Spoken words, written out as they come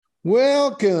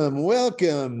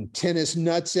Welcome, tennis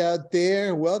nuts out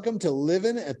there. Welcome to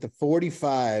Living at the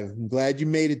 45. I'm glad you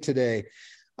made it today.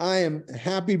 I am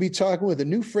happy to be talking with a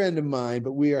new friend of mine,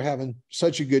 but we are having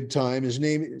such a good time. His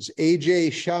name is AJ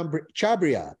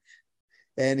Chabria,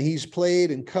 and he's played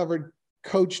and covered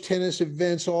coach tennis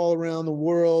events all around the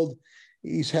world.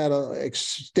 He's had an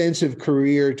extensive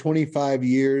career, 25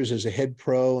 years as a head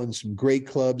pro in some great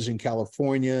clubs in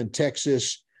California and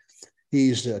Texas.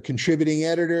 He's a contributing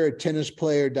editor at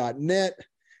tennisplayer.net.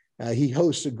 He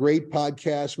hosts a great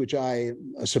podcast, which I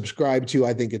subscribe to.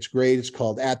 I think it's great. It's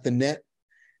called At the Net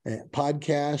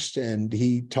podcast, and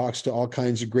he talks to all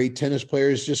kinds of great tennis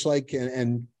players, just like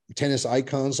and tennis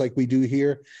icons like we do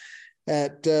here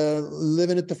at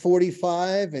Living at the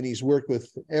 45. And he's worked with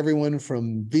everyone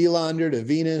from Wielander to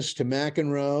Venus to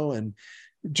McEnroe, and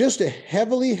just a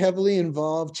heavily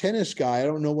involved tennis guy. I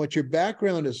don't know what your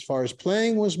background as far as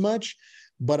playing was much,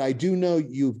 but I do know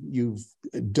you've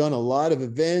done a lot of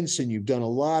events and you've done a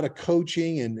lot of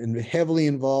coaching and heavily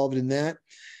involved in that.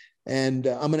 And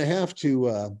I'm going to have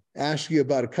to ask you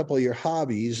about a couple of your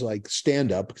hobbies, like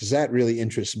stand-up, because that really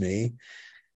interests me.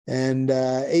 And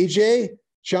AJ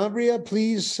Chambria,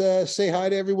 please say hi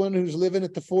to everyone who's living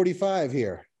at the 45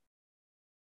 here.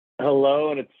 Hello,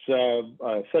 and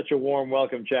it's such a warm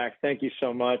welcome, Jack. Thank you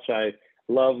so much. I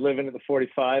love Living at the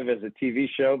 45 as a TV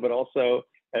show, but also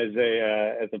as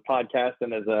a podcast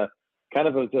and as a kind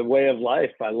of as a way of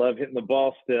life. I love hitting the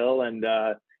ball still, and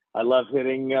I love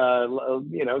hitting,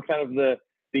 kind of the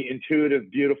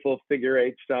intuitive, beautiful figure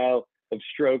eight style of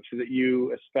strokes that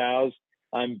you espouse.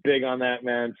 I'm big on that,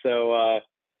 man. So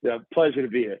pleasure to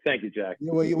be here. Thank you, Jack.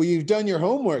 Well, you've done your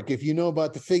homework. If you know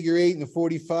about the figure eight and the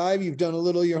 45, you've done a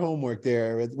little of your homework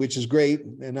there, which is great.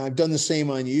 And I've done the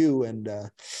same on you. And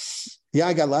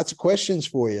I got lots of questions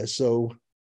for you. So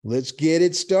let's get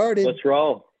it started. Let's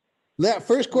roll.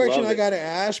 First question I got to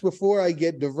ask before I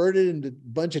get diverted into a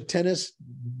bunch of tennis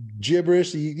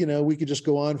gibberish. We could just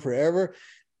go on forever.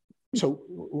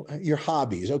 So your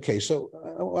hobbies. Okay. So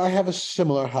I have a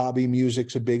similar hobby.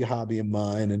 Music's a big hobby of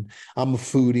mine, and I'm a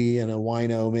foodie and a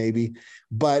wino maybe,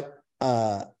 but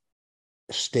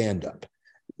stand-up.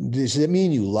 Does it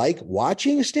mean you like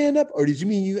watching stand-up, or does it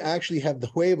mean you actually have the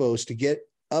huevos to get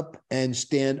up and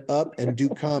stand up and do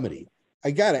comedy?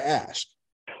 I got to ask.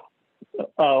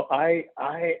 Oh, I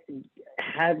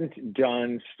hadn't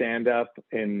done stand-up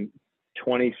in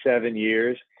 27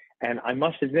 years. And I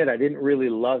must admit, I didn't really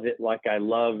love it like I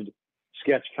loved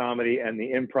sketch comedy and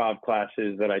the improv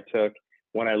classes that I took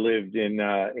when I lived in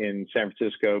San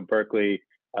Francisco, Berkeley,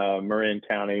 Marin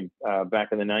County, back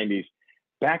in the 90s.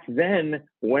 Back then,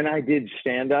 when I did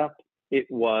stand-up, it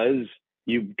was,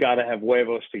 you've got to have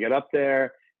huevos to get up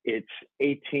there. It's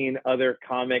 18 other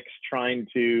comics trying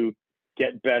to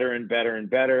get better and better and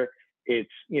better. It's,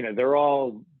 they're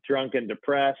all drunk and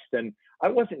depressed. And I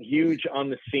wasn't huge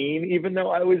on the scene, even though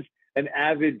I was an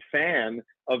avid fan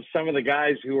of some of the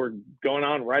guys who were going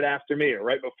on right after me or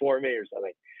right before me or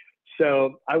something.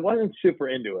 So I wasn't super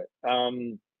into it.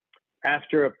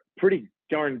 After a pretty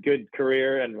darn good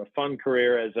career and a fun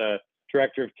career as a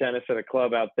director of tennis at a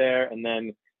club out there, and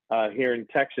then here in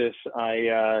Texas,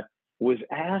 I was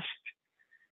asked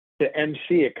to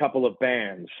MC a couple of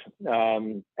bands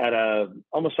at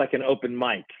almost like an open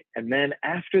mic. And then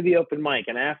after the open mic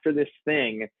and after this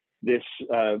thing,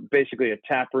 basically a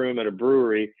tap room at a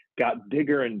brewery got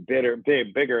bigger and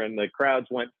bigger. And the crowds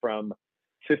went from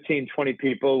 15, 20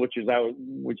 people, which is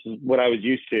what I was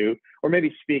used to, or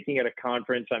maybe speaking at a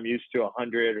conference, I'm used to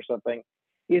 100 or something.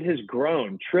 It has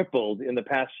grown, tripled in the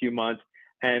past few months.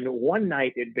 And one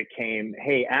night it became,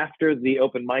 hey, after the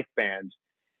open mic bands,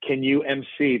 can you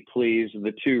MC, please,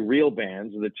 the two real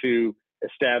bands, the two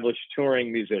established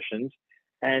touring musicians?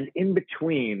 And in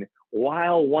between,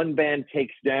 while one band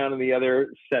takes down and the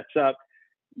other sets up,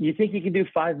 you think you can do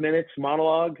 5 minutes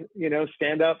monologue,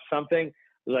 stand up, something?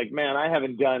 Like, man, I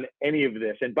haven't done any of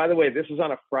this. And by the way, this was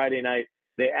on a Friday night.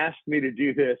 They asked me to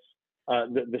do this,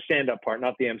 the stand-up part,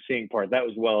 not the MCing part. That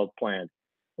was well planned.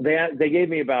 They gave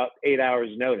me about 8 hours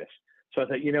notice. So I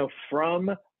thought, from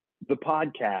the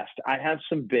podcast, I have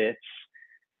some bits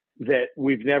that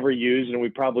we've never used and we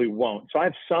probably won't. So I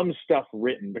have some stuff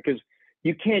written, because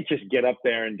you can't just get up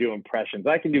there and do impressions.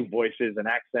 I can do voices and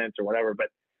accents or whatever, but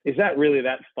is that really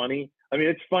that funny? I mean,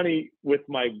 it's funny with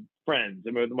my friends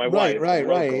and with my wife.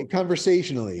 Right.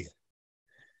 Conversationally.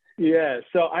 Yeah.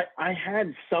 So I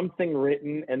had something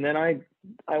written, and then I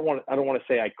don't want to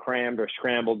say I crammed or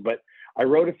scrambled, but I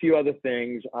wrote a few other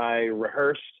things. I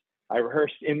rehearsed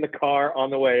in the car on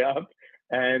the way up,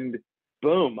 and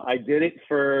boom, I did it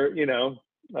for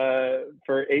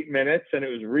 8 minutes, and it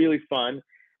was really fun.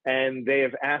 and they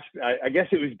have asked, I guess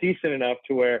it was decent enough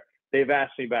to where they've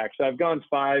asked me back. So I've gone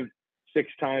 5, 6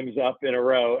 times up in a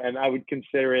row, and I would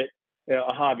consider it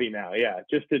a hobby now. Yeah,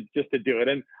 just to do it.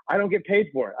 And I don't get paid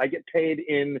for it. I get paid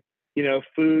in,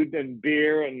 food and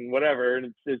beer and whatever.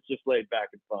 And it's just laid back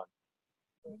and fun.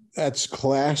 That's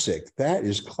classic. That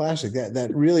is classic.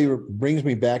 That really brings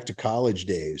me back to college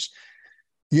days.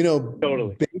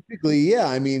 Totally. Basically, yeah.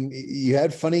 I mean, you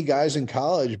had funny guys in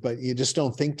college, but you just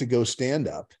don't think to go stand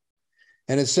up.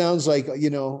 And it sounds like,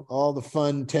 all the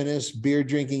fun tennis, beer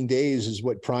drinking days is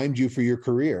what primed you for your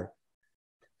career.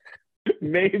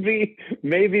 Maybe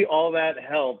all that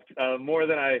helped more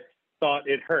than I thought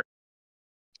it hurt.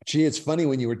 Gee, it's funny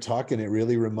when you were talking, it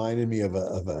really reminded me of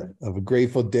a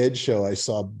Grateful Dead show I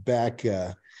saw back,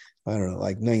 I don't know,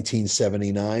 like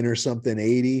 1979 or something,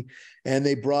 80. And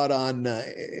they brought on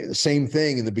the same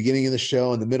thing in the beginning of the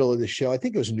show, in the middle of the show. I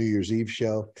think it was a New Year's Eve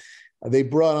show. They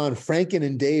brought on Franken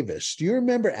and Davis. Do you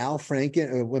remember Al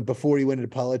Franken before he went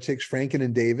into politics, Franken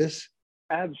and Davis?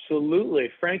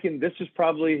 Absolutely. Franken, this is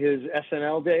probably his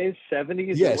SNL days,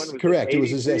 70s? Yes, correct. It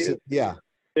was his SNL. Yeah.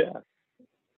 Yeah.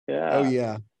 Oh,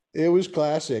 yeah. It was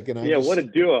classic. And what a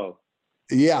duo.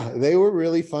 Yeah, they were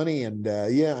really funny. And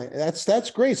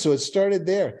that's great. So it started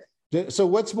there. So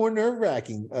what's more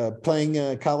nerve-wracking,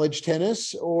 playing college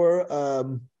tennis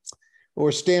or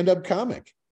stand-up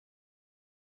comic?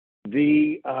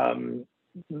 The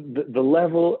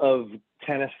level of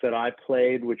tennis that I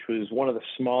played, which was one of the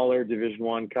smaller Division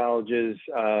I colleges,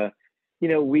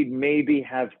 we'd maybe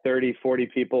have 30, 40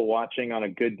 people watching on a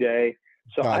good day.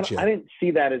 So Gotcha. I didn't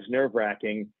see that as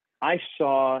nerve-wracking. I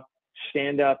saw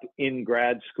stand-up in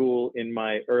grad school in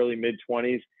my early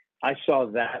mid-20s. I saw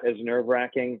that as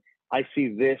nerve-wracking. I see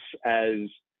this as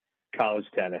college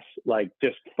tennis, like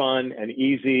just fun and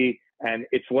easy, and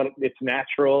it's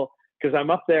natural because I'm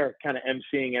up there kind of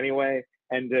emceeing anyway,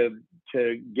 and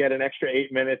to get an extra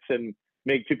 8 minutes and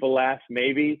make people laugh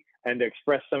maybe, and to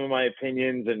express some of my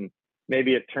opinions and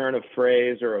maybe a turn of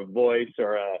phrase or a voice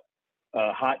or a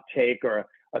hot take or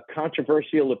a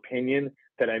controversial opinion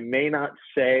that I may not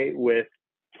say with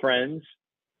friends,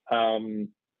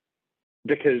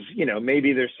 because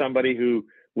maybe there's somebody who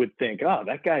would think, oh,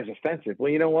 that guy's offensive.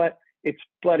 Well, you know what? It's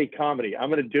bloody comedy. I'm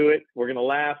going to do it. We're going to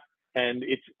laugh. And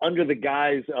it's under the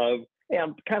guise of, hey,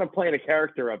 I'm kind of playing a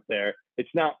character up there. It's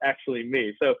not actually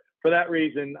me. So for that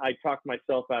reason, I talked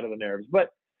myself out of the nerves. But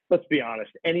let's be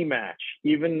honest, any match,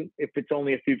 even if it's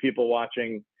only a few people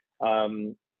watching,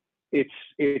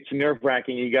 it's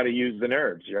nerve-wracking. You got to use the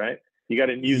nerves, right? You got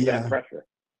to use that pressure.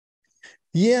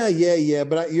 Yeah.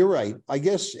 But you're right, I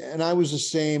guess. And I was the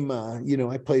same.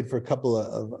 I played for a couple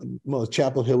of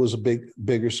Chapel Hill was a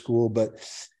bigger school, but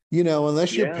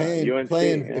unless you're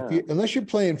unless you're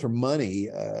playing for money,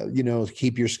 to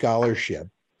keep your scholarship,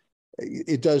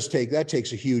 that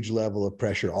takes a huge level of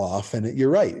pressure off. And you're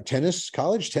right.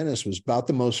 College tennis was about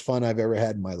the most fun I've ever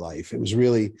had in my life. It was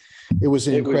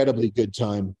an incredibly good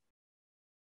time.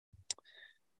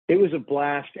 It was a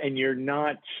blast, and you're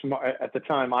not smart at the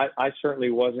time. I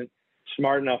certainly wasn't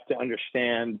smart enough to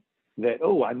understand that,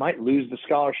 I might lose the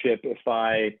scholarship if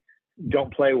I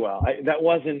don't play well. It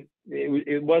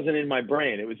wasn't in my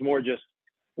brain. It was more just,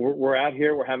 we're out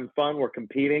here, we're having fun, we're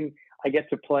competing. I get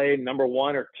to play number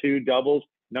 1 or 2 doubles,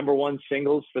 number 1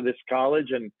 singles for this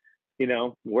college, and,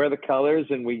 wear the colors,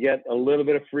 and we get a little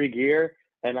bit of free gear,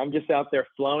 and I'm just out there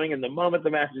flowing. And the moment the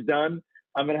match is done,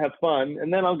 I'm going to have fun,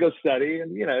 and then I'll go study.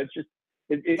 And, it's just,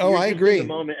 I agree. In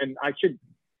the moment. And I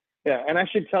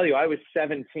should tell you, I was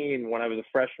 17 when I was a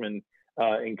freshman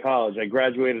in college. I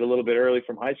graduated a little bit early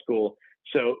from high school.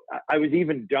 So I was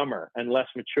even dumber and less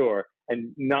mature,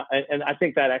 and I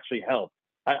think that actually helped.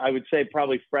 I would say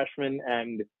probably freshman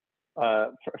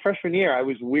year, I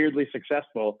was weirdly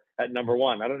successful at number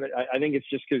 1. I think it's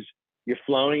just because you're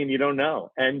flowing and you don't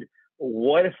know. And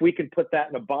what if we could put that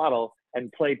in a bottle and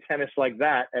play tennis like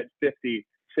that at 50,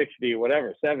 60,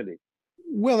 whatever, 70?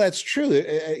 Well, that's true.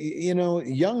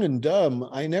 Young and dumb,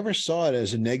 I never saw it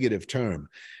as a negative term.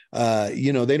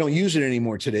 They don't use it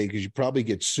anymore today because you probably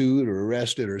get sued or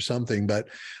arrested or something, but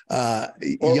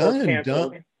young and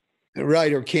dumb,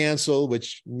 right, or canceled,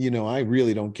 which, I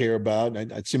really don't care about.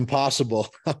 It's impossible.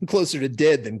 I'm closer to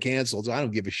dead than canceled, so I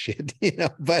don't give a shit,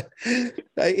 but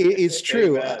it's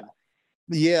true.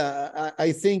 Yeah,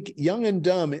 I think young and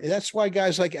dumb. That's why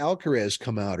guys like Alcaraz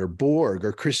come out, or Borg,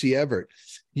 or Chrissy Evert.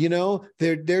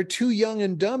 They're too young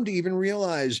and dumb to even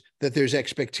realize that there's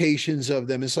expectations of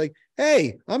them. It's like,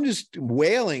 hey, I'm just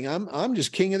wailing. I'm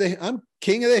just king of the hill,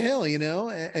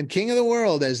 and king of the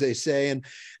world, as they say.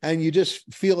 And you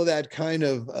just feel that kind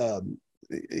of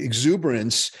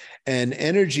exuberance and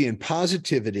energy and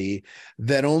positivity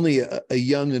that only a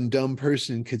young and dumb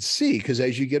person could see. Because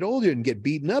as you get older and get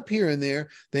beaten up here and there,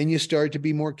 then you start to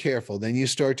be more careful. Then you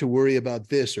start to worry about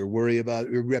this or worry about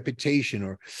your reputation,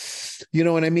 or, you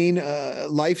know what I mean?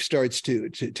 Life starts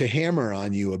to hammer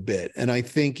on you a bit. And I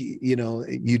think, you know,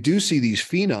 you do see these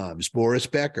phenoms, Boris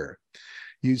Becker.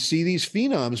 You see these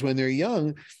phenoms when they're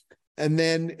young. And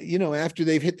then, you know, after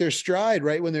they've hit their stride,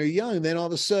 right when they're young, then all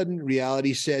of a sudden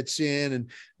reality sets in, and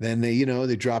then they, you know,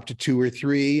 they drop to 2 or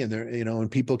 3, and they're, you know,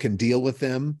 and people can deal with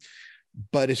them.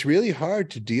 But it's really hard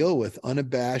to deal with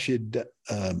unabashed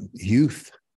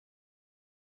youth,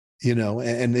 you know,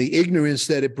 and the ignorance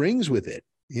that it brings with it.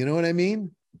 You know what I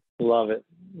mean? Love it.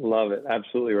 Love it.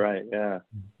 Absolutely right. Yeah.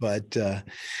 But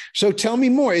so tell me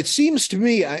more. It seems to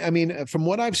me, I mean, from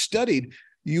what I've studied,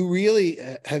 you really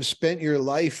have spent your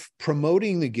life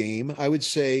promoting the game, I would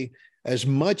say, as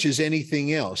much as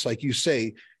anything else. Like you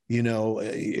say, you know,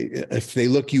 if they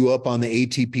look you up on the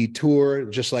ATP tour,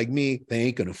 just like me, they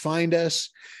ain't going to find us.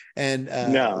 And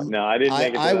No, I didn't make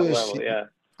it to that level. Yeah.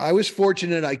 I was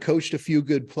fortunate. I coached a few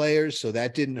good players, so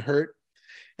that didn't hurt.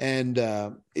 And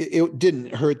it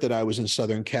didn't hurt that I was in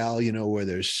Southern Cal, you know, where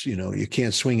there's, you know, you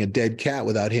can't swing a dead cat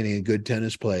without hitting a good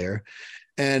tennis player.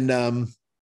 And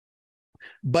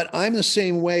but I'm the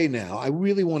same way now. I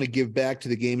really want to give back to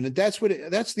the game. And that's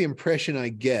the impression I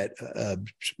get,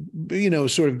 you know,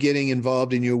 sort of getting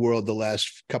involved in your world the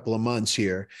last couple of months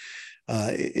here,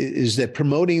 is that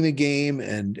promoting the game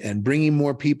and bringing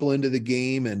more people into the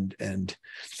game and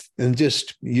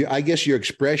just, I guess, your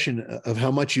expression of how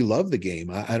much you love the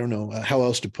game. I don't know how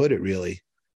else to put it, really.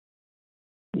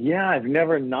 Yeah, I've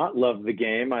never not loved the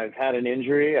game. I've had an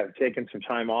injury. I've taken some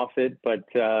time off it, but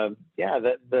yeah,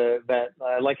 that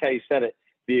I like how you said it.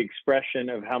 The expression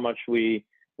of how much we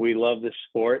love the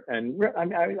sport, and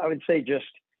I would say just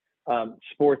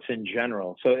sports in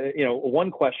general. So, you know,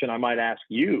 one question I might ask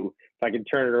you, if I can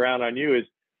turn it around on you, is,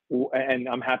 and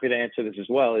I'm happy to answer this as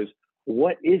well, is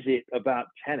what is it about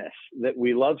tennis that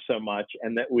we love so much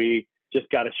and that we just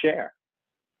got to share?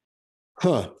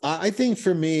 I think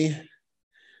for me,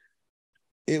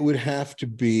 it would have to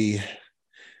be,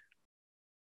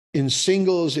 in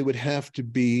singles, it would have to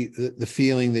be the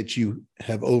feeling that you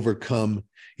have overcome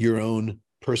your own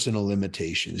personal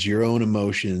limitations, your own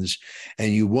emotions,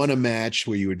 and you won a match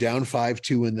where you were down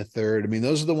 5-2 in the third. I mean,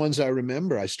 those are the ones I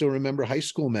remember. I still remember high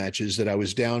school matches that I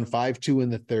was down 5-2 in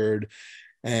the third.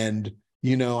 And,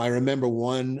 you know, I remember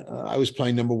one, I was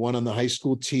playing number 1 on the high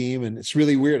school team. And it's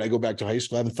really weird. I go back to high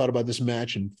school. I haven't thought about this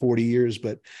match in 40 years,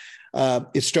 but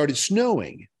it started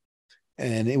snowing.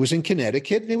 And it was in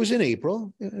Connecticut, and it was in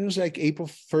April. It was like April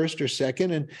 1st or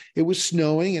 2nd, and it was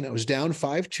snowing, and it was down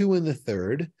 5-2 in the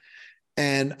third.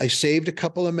 And I saved a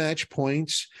couple of match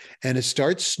points, and it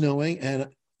starts snowing. And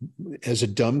as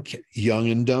a young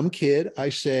and dumb kid, I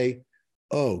say,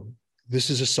 oh, this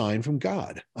is a sign from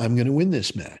God. I'm going to win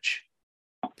this match.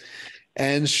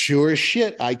 And sure as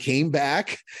shit, I came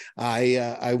back.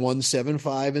 I won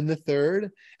 7-5 in the third.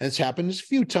 And it's happened a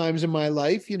few times in my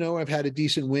life. You know, I've had a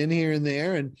decent win here and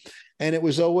there. And it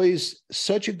was always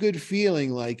such a good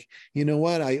feeling, like, you know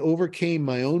what, I overcame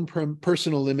my own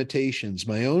personal limitations,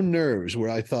 my own nerves, where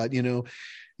I thought,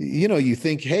 you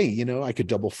think, hey, you know, I could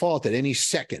double fault at any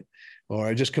second, or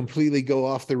I just completely go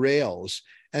off the rails.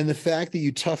 And the fact that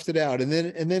you toughed it out. And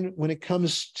then when it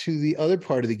comes to the other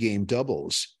part of the game,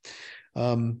 doubles,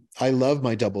 I love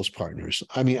my doubles partners.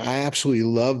 I mean, I absolutely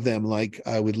love them like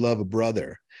I would love a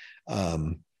brother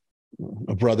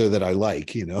that I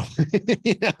like, you know.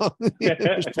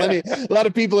 There's a lot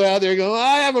of people out there going,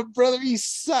 I have a brother, he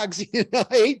sucks. You know,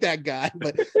 I hate that guy.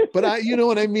 But I, you know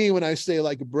what I mean when I say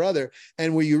like a brother,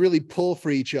 and where you really pull for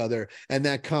each other, and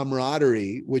that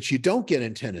camaraderie, which you don't get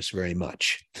in tennis very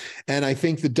much. And I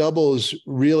think the doubles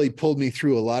really pulled me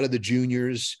through a lot of the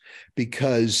juniors,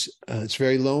 because it's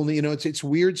very lonely. You know, it's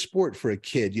weird sport for a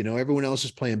kid. You know, everyone else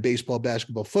is playing baseball,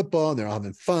 basketball, football, and they're all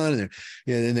having fun,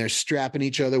 and they're strapping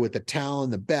each other with the towel in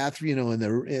the bathroom, you know, in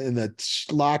the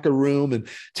locker room. And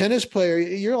tennis player,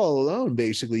 you're all alone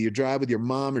basically. You drive with your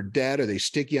mom or dad, or they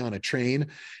stick you on a train,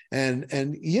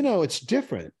 and you know, it's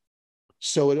different.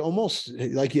 So it almost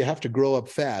like you have to grow up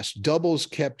fast. Doubles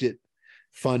kept it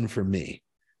fun for me.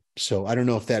 So I don't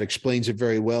know if that explains it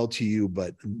very well to you,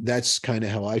 but that's kind of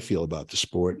how I feel about the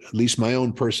sport, at least my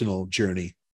own personal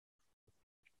journey.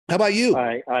 How about you?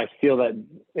 I feel that.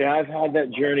 Yeah, I've had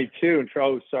that journey too. And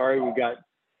oh, sorry, we got a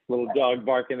little dog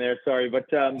barking there. Sorry, but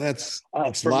it's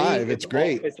live. It's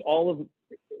great. It's all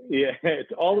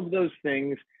of those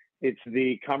things. It's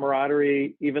the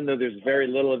camaraderie, even though there's very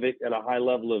little of it at a high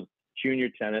level of junior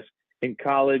tennis. In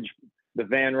college, The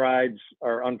van rides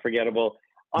are unforgettable.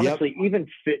 Honestly, Yep. even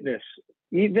fitness,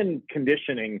 even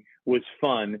conditioning was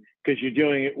fun because you're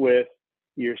doing it with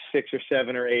your 6 or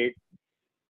 7 or 8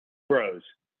 bros,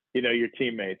 your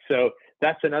teammates. So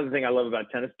that's another thing I love about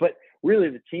tennis. But really,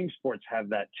 the team sports have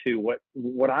that too.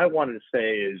 What I wanted to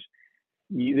say is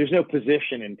there's no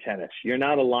position in tennis. You're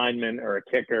not a lineman or a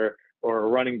kicker or a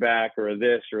running back or a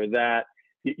this or a that.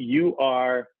 You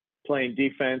are playing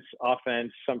defense,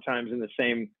 offense, sometimes in the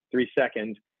same 3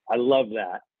 seconds. I love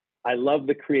that. I love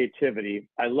the creativity.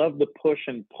 I love the push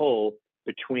and pull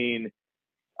between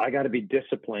I got to be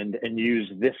disciplined and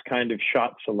use this kind of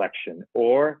shot selection,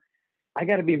 or I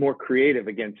got to be more creative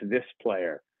against this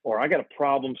player, or I got to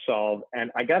problem solve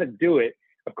and I got to do it.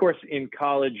 Of course, in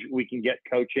college, we can get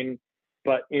coaching,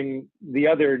 but in the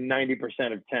other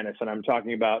 90% of tennis, and I'm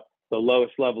talking about the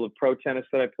lowest level of pro tennis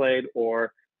that I played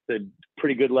or the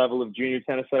pretty good level of junior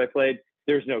tennis that I played,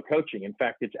 there's no coaching. In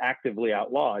fact, it's actively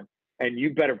outlawed, and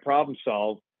you better problem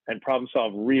solve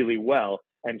really well.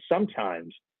 And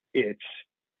sometimes it's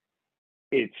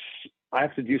I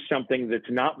have to do something that's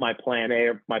not my plan A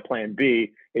or my plan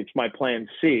B. It's my plan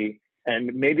C.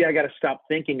 And maybe I got to stop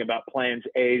thinking about plans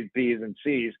A's, B's, and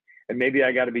C's. And maybe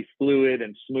I got to be fluid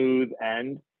and smooth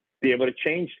and be able to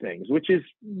change things, which is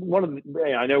one of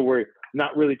the, I know we're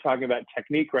not really talking about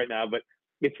technique right now, but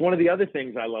it's one of the other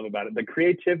things I love about it. The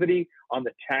creativity on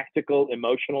the tactical,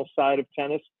 emotional side of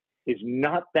tennis is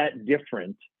not that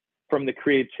different from the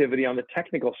creativity on the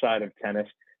technical side of tennis.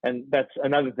 And that's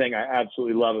another thing I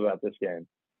absolutely love about this game.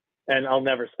 And I'll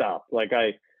never stop. Like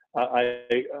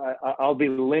I'll be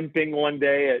limping one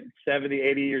day at 70,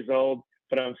 80 years old,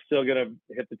 but I'm still going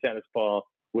to hit the tennis ball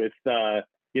with,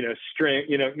 string,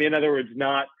 in other words,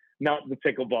 not the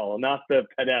pickleball, not the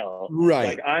padel.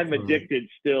 Right. Like I'm addicted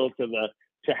still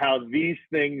to how these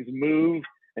things move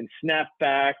and snap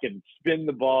back and spin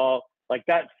the ball. Like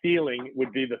that feeling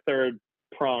would be the third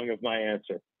prong of my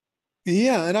answer.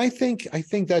 Yeah, and I think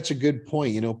that's a good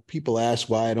point. People ask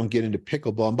why I don't get into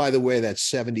pickleball. And by the way, that's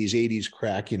 70s, 80s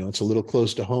crack. It's a little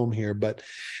close to home here, but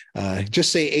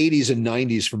just say 80s and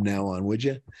 90s from now on, would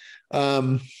you?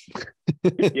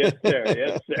 Yes, sir.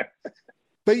 Yes, sir.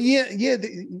 But yeah,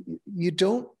 you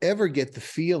don't ever get the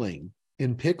feeling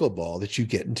in pickleball that you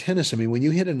get in tennis. I mean, when you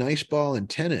hit a nice ball in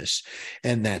tennis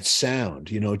and that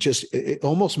sound, it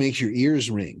almost makes your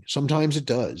ears ring. Sometimes it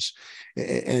does.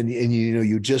 And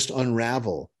you just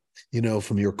unravel,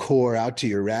 from your core out to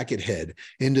your racket head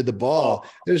into the ball. Oh.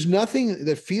 There's nothing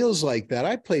that feels like that.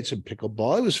 I played some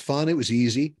pickleball. It was fun. It was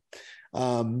easy.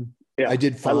 Yeah, I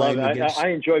did fine. I love it. I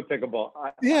enjoy pickleball.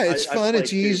 It's fun.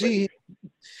 It's easy.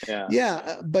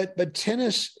 Yeah. But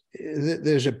tennis,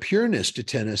 there's a pureness to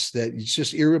tennis that it's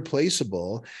just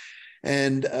irreplaceable.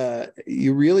 And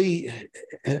you really,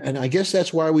 and I guess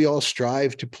that's why we all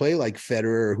strive to play like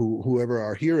Federer or whoever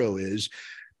our hero is,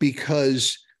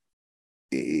 because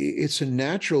it's a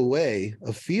natural way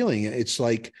of feeling. It's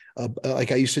like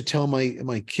I used to tell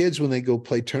my kids when they go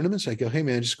play tournaments, I go, hey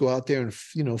man, just go out there and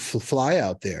fly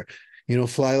out there.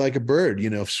 Fly like a bird,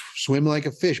 swim like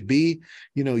a fish,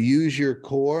 use your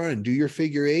core and do your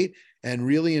figure eight and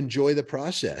really enjoy the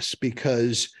process,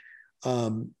 because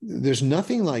there's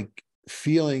nothing like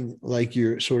feeling like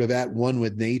you're sort of at one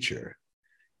with nature.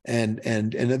 And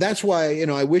that's why,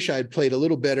 I wish I'd played a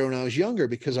little better when I was younger,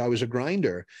 because I was a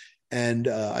grinder and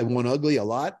I won ugly a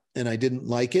lot and I didn't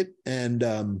like it.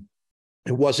 And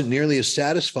it wasn't nearly as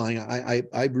satisfying.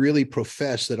 I really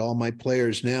profess that all my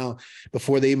players now,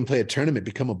 before they even play a tournament,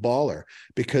 become a baller,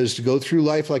 because to go through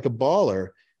life like a baller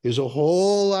is a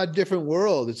whole lot different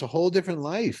world. It's a whole different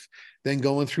life than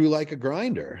going through like a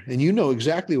grinder. And you know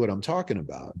exactly what I'm talking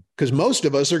about, because most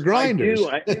of us are grinders.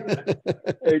 I do.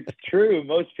 It's true.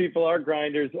 Most people are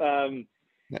grinders.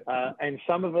 And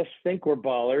some of us think we're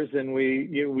ballers and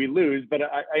we lose, but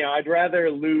I'd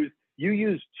rather lose. You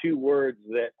use two words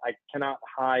that I cannot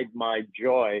hide my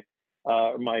joy,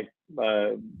 my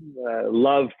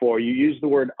love for. You use the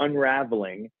word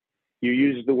unraveling. You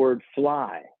use the word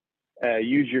fly.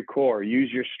 Use your core.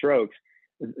 Use your strokes.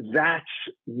 That's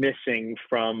missing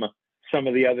from some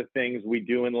of the other things we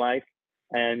do in life.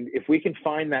 And if we can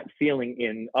find that feeling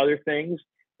in other things,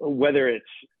 whether it's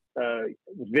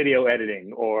video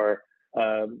editing or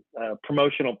a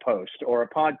promotional post or a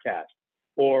podcast,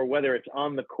 or whether it's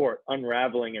on the court,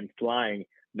 unraveling and flying,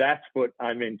 that's what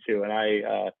I'm into. And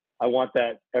I want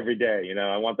that every day.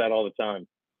 I want that all the time.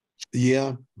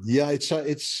 Yeah.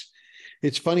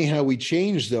 It's funny how we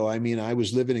changed, though. I mean, I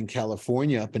was living in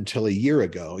California up until a year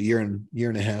ago, year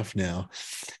and a half now.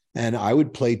 And I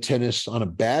would play tennis on a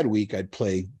bad week. I'd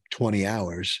play 20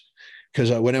 hours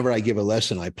because whenever I give a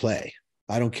lesson, I play.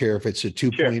 I don't care if it's a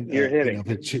Sure, you're hitting.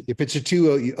 if it's a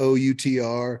 2.0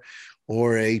 UTR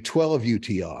or a 12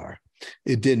 UTR,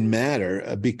 it didn't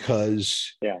matter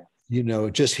because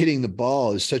just hitting the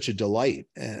ball is such a delight.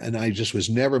 And I just was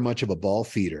never much of a ball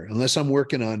feeder unless I'm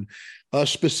working on a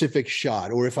specific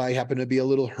shot, or if I happen to be a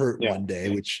little hurt one day,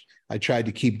 which I tried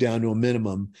to keep down to a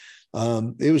minimum.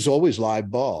 It was always live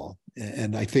ball.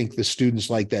 And I think the students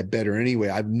like that better anyway.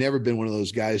 I've never been one of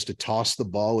those guys to toss the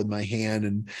ball with my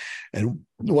hand and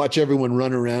watch everyone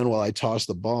run around while I toss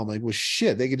the ball. I'm like, well,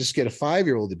 shit, they could just get a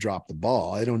 5-year-old to drop the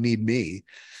ball. I don't need me.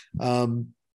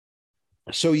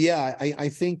 So yeah, I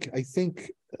think,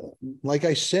 like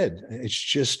I said, it's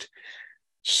just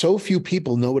so few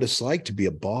people know what it's like to be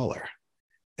a baller.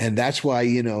 And that's why,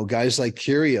 guys like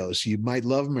Kyrgios, you might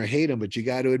love him or hate him, but you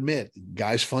got to admit,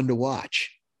 guy's fun to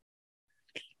watch.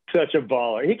 Such a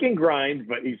baller. He can grind,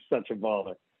 but he's such a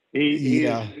baller. He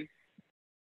is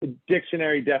the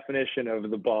dictionary definition of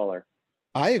the baller.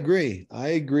 I agree.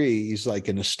 He's like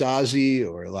an Nastase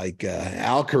or like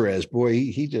Alcaraz. Boy,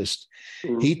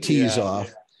 he tees off.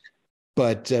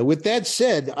 But with that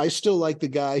said, I still like the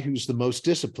guy who's the most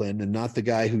disciplined and not the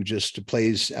guy who just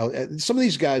plays out. Some of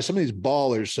these guys, some of these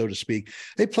ballers, so to speak,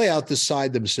 they play out the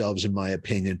side themselves, in my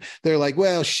opinion. They're like,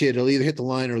 well, shit, it'll either hit the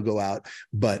line or it'll go out.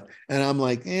 And I'm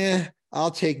like,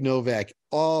 I'll take Novak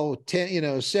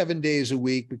 7 days a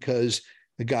week because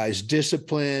the guy's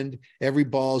disciplined. Every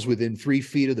ball's within 3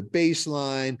 feet of the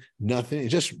baseline. Nothing,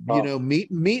 just,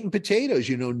 meat and potatoes,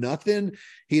 nothing.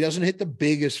 He doesn't hit the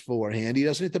biggest forehand. He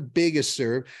doesn't hit the biggest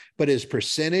serve, but his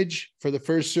percentage for the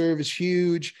first serve is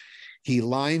huge. He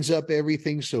lines up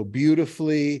everything so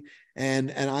beautifully.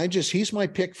 And he's my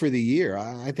pick for the year.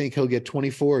 I think he'll get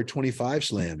 24 or 25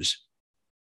 slams,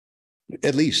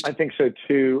 at least. I think so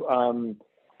too.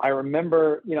 I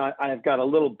remember, I've got a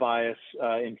little bias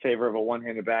in favor of a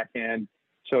one-handed backhand.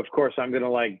 So, of course, I'm going to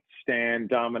like Stan,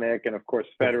 Dominic, and, of course,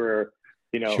 Federer,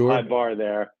 Sure. High bar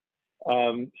there.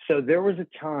 So there was a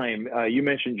time, you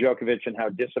mentioned Djokovic and how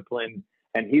disciplined,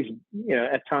 and he's,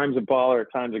 at times a baller,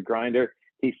 at times a grinder.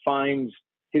 He finds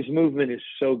his movement is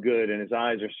so good and his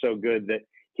eyes are so good that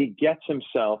he gets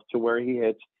himself to where he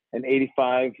hits an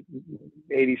 85,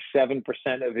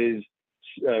 87% of his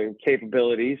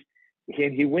capabilities.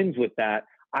 And he wins with that.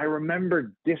 I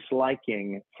remember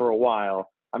disliking for a while.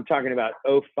 I'm talking about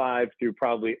 05 through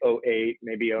probably 08,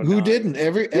 maybe 09. Who didn't?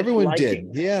 Everyone did.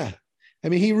 Yeah. I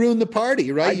mean, he ruined the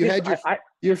party, right?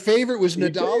 Your favorite was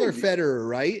Nadal or Federer,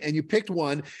 right? And you picked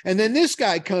one. And then this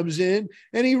guy comes in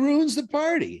and he ruins the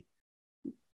party.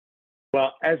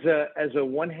 Well, as a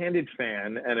one-handed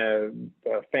fan and a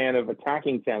fan of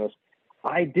attacking tennis,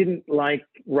 I didn't like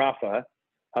Rafa.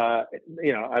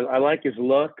 I like his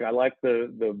look. I like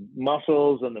the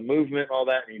muscles and the movement, and all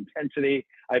that, and the intensity.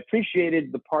 I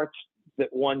appreciated the parts that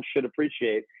one should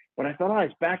appreciate, but I thought,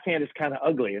 his backhand is kind of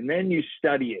ugly. And then you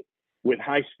study it with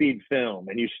high-speed film,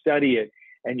 and you study it,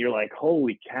 and you're like,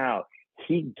 holy cow,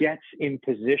 he gets in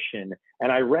position.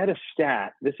 And I read a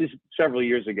stat, this is several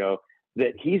years ago,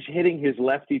 that he's hitting his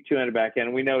lefty two-handed backhand,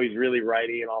 and we know he's really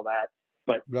righty and all that,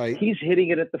 but he's hitting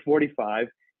it at the 45.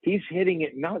 He's hitting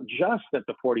it not just at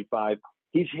the 45.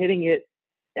 He's hitting it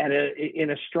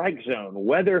in a strike zone.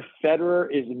 Whether Federer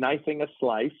is knifing a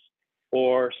slice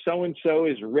or so-and-so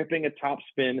is ripping a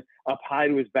topspin up high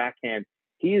to his backhand,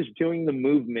 he is doing the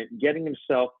movement, getting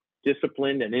himself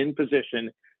disciplined and in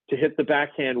position to hit the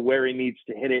backhand where he needs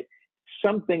to hit it,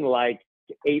 something like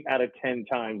 8 out of 10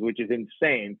 times, which is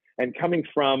insane. And coming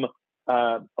from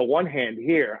a one-hand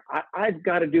here, I've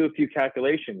got to do a few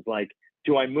calculations, like,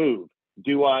 do I move?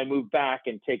 Do I move back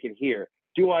and take it here?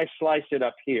 Do I slice it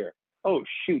up here? Oh,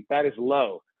 shoot, that is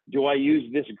low. Do I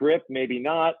use this grip? Maybe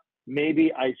not.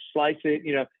 Maybe I slice it.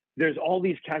 There's all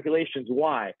these calculations.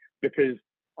 Why? Because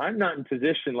I'm not in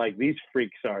position like these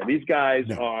freaks are. These guys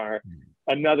are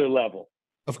another level.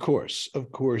 Of course.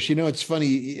 It's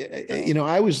funny.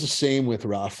 I was the same with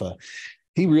Rafa.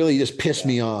 He really just pissed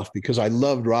me off because I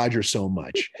loved Roger so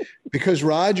much. Because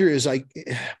Roger is like,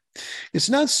 it's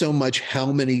not so much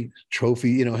how many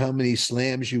how many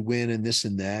slams you win and this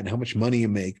and that, and how much money you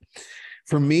make.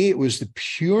 For me, it was the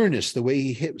pureness, the way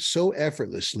he hit so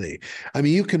effortlessly. I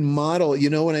mean, you can model, you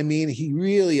know what I mean? He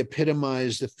really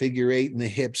epitomized the figure 8 and the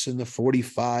hips and the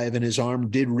 45, and his arm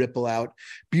did ripple out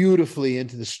beautifully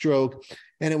into the stroke.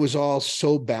 And it was all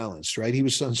so balanced, right? He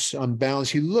was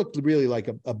unbalanced. He looked really like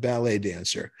a ballet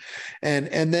dancer.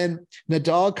 And then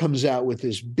Nadal comes out with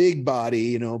this big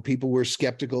body. People were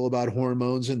skeptical about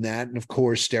hormones and that, and of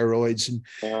course steroids.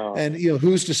 And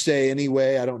who's to say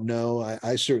anyway? I don't know.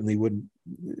 I certainly wouldn't.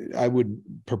 I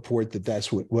wouldn't purport that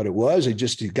that's what it was.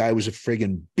 The guy was a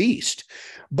friggin' beast.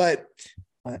 But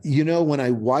When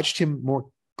I watched him more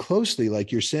closely,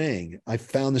 like you're saying, I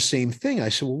found the same thing. I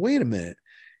said, well, wait a minute.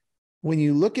 When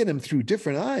you look at him through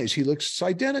different eyes, he looks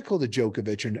identical to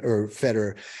Djokovic or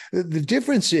Federer. The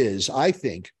difference is, I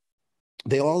think,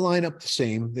 they all line up the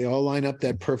same. They all line up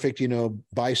that perfect,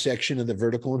 bisection of the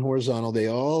vertical and horizontal. They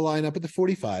all line up at the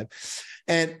 45.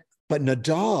 But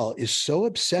Nadal is so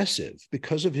obsessive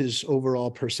because of his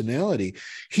overall personality,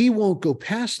 he won't go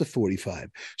past the 45.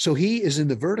 So he is in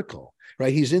the vertical,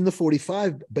 right? He's in the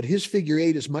 45, but his figure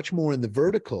eight is much more in the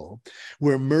vertical,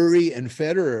 where Murray and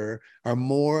Federer are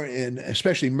more in,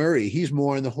 especially Murray, he's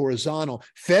more in the horizontal.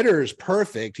 Federer is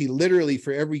perfect. He literally,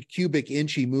 for every cubic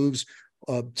inch he moves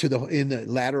in the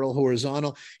lateral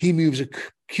horizontal, he moves a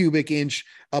cubic inch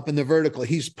up in the vertical.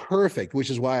 He's perfect, which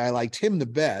is why I liked him the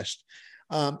best.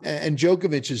 And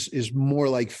Djokovic is more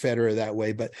like Federer that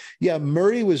way. But yeah,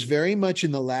 Murray was very much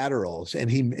in the laterals,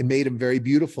 and he made him very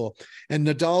beautiful. And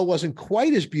Nadal wasn't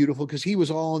quite as beautiful because he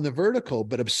was all in the vertical,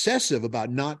 but obsessive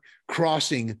about not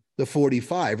crossing the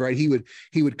 45, right? He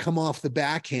would come off the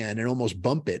backhand and almost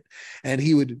bump it. And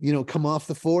he would, come off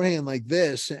the forehand like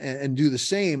this and do the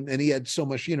same. And he had so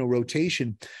much,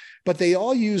 rotation. But they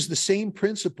all use the same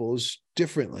principles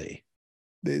differently.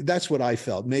 That's what I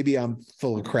felt. Maybe I'm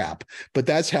full of crap, but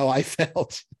that's how I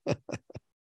felt.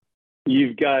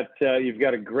 You've got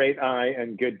a great eye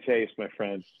and good taste, my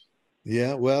friend.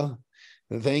 Yeah, well,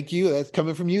 thank you. That's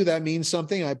coming from you. That means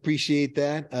something. I appreciate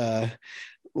that.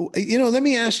 Let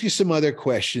me ask you some other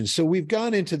questions. So we've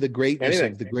gone into the greatness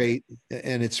of the great,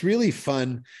 and it's really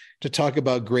fun to talk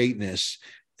about greatness.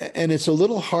 And it's a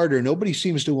little harder. Nobody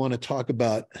seems to want to talk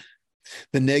about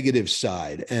the negative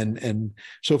side. And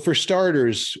so for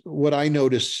starters, what I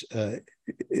notice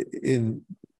in,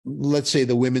 let's say,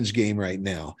 the women's game right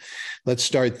now, let's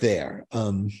start there.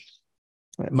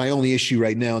 My only issue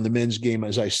right now in the men's game,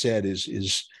 as I said,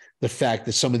 is the fact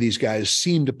that some of these guys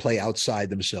seem to play outside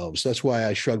themselves. That's why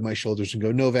I shrug my shoulders and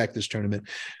go, Novak this tournament,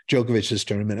 Djokovic this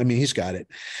tournament. I mean, he's got it,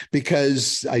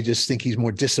 because I just think he's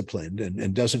more disciplined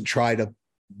and doesn't try to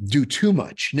do too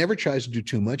much, never tries to do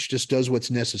too much, just does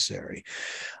what's necessary.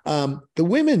 The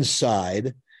women's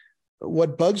side,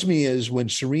 what bugs me is when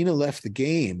Serena left the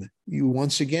game, you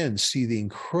once again see the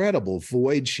incredible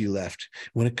void she left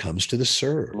when it comes to the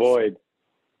serve. Void.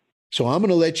 So I'm going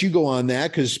to let you go on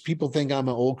that, because people think I'm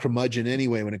an old curmudgeon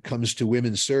anyway when it comes to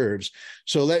women's serves.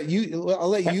 So I'll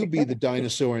let you be the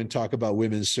dinosaur and talk about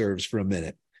women's serves for a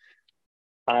minute.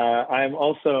 I'm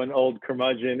also an old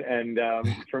curmudgeon, and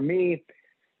for me,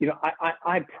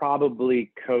 I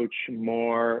probably coach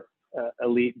more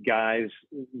elite guys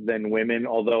than women,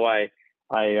 although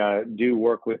I do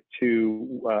work with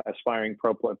two aspiring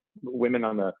pro women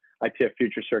on the ITF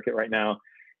Future Circuit right now.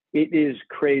 It is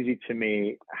crazy to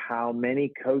me how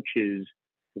many coaches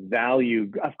value,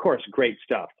 of course, great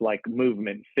stuff like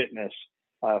movement, fitness,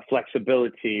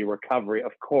 flexibility, recovery,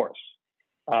 of course.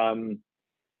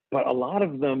 But a lot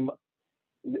of them,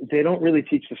 they don't really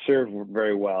teach the serve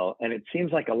very well. And it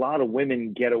seems like a lot of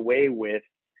women get away with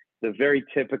the very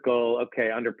typical,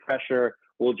 okay, under pressure,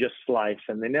 we'll just slice.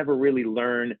 And they never really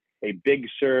learn a big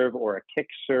serve or a kick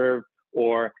serve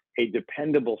or a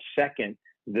dependable second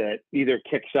that either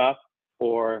kicks up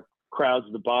or crowds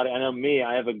the body. I know me,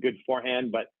 I have a good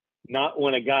forehand, but not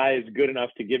when a guy is good enough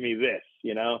to give me this,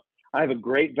 I have a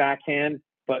great backhand,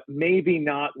 but maybe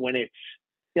not when it's,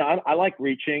 I like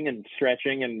reaching and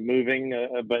stretching and moving,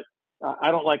 but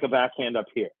I don't like a backhand up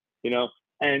here,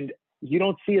 and you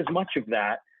don't see as much of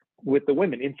that with the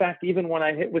women. In fact, even when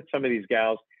I hit with some of these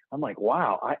gals, I'm like,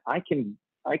 wow, I can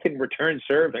return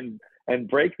serve and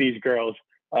break these girls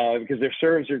because their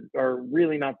serves are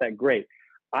really not that great.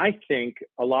 I think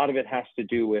a lot of it has to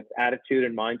do with attitude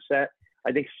and mindset.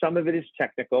 I think some of it is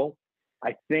technical.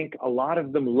 I think a lot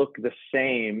of them look the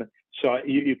same. So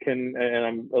you can, and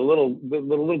I'm a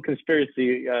little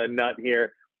conspiracy nut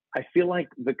here. I feel like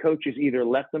the coaches either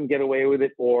let them get away with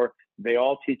it, or they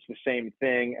all teach the same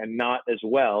thing and not as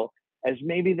well, as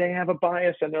maybe they have a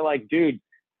bias and they're like, dude,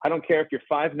 I don't care if you're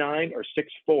 5'9" or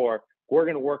 6'4", we're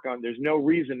going to work on, there's no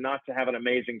reason not to have an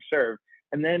amazing serve.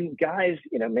 And then guys,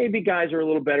 maybe guys are a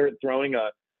little better at throwing a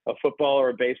football or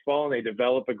a baseball and they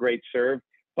develop a great serve.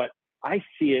 But I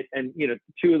see it, and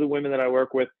two of the women that I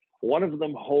work with, one of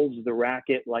them holds the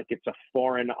racket like it's a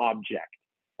foreign object,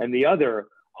 and the other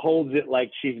holds it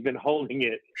like she's been holding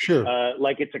it, sure,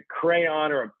 like it's a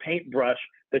crayon or a paintbrush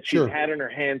that she's had in her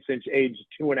hand since age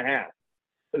 2.5.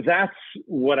 That's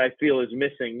what I feel is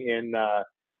missing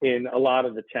in a lot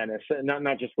of the tennis,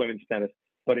 not just women's tennis,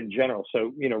 but in general.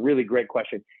 So, really great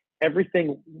question.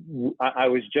 Everything I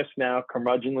was just now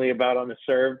curmudgeonly about on the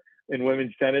serve in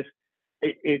women's tennis,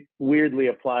 it weirdly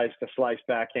applies to slice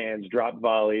backhands, drop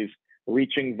volleys,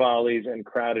 reaching volleys, and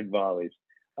crowded volleys.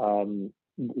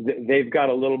 They've got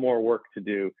a little more work to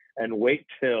do, and wait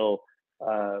till,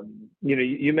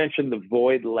 you mentioned the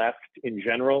void left in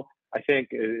general, I think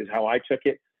is how I took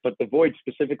it, but the void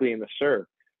specifically in the serve.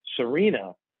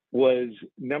 Serena was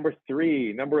number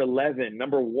 3, number 11,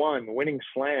 number 1, winning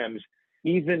slams,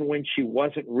 even when she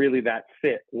wasn't really that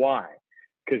fit. Why?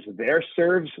 Because their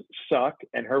serves suck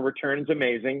and her return is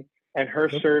amazing and her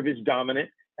serve is dominant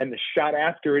and the shot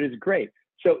after it is great.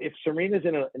 So if Serena's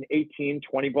in an 18,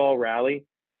 20 ball rally,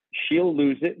 she'll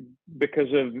lose it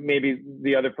because of maybe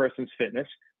the other person's fitness,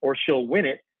 or she'll win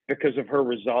it because of her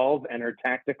resolve and her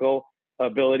tactical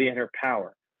ability and her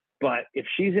power. But if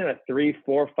she's in a 3,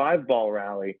 4, 5 ball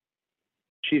rally,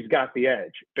 she's got the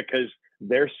edge because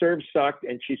their serve sucked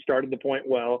and she started the point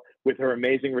well with her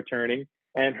amazing returning.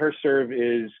 And her serve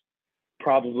is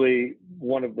probably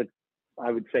one of the,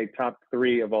 I would say, top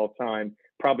 3 of all time,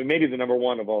 probably maybe the number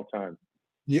 1 of all time.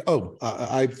 Yeah. Oh,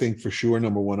 I think for sure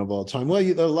number 1 of all time. Well,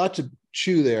 there's a lot to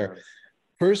chew there.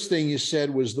 First thing you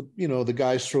said was the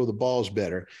guys throw the balls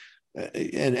better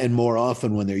and more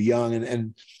often when they're young.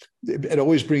 And it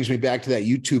always brings me back to that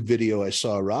YouTube video I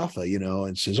saw Rafa,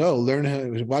 and says, "Oh,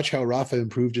 watch how Rafa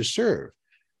improved his serve."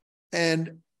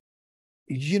 And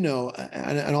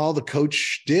and all the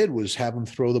coach did was have him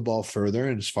throw the ball further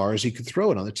and as far as he could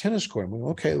throw it on the tennis court. I'm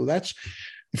like, okay, well,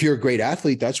 if you're a great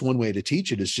athlete, that's one way to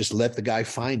teach it, is just let the guy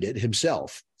find it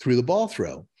himself through the ball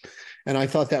throw. And I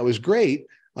thought that was great.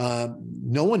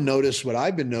 No one noticed what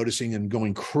I've been noticing and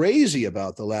going crazy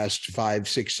about the last 5,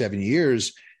 6, 7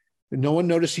 years. No one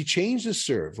noticed he changed his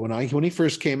serve. When he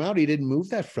first came out, he didn't move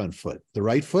that front foot. The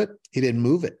right foot, he didn't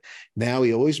move it. Now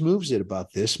he always moves it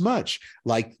about this much,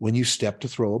 like when you step to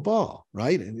throw a ball,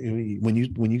 right? And when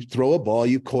you throw a ball,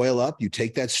 you coil up, you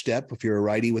take that step if you're a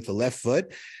righty with the left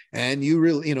foot, and you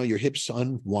really, your hips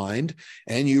unwind,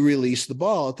 and you release the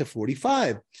ball at the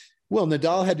 45. Well,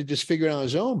 Nadal had to just figure it out on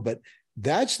his own, but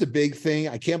that's the big thing.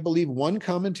 I can't believe one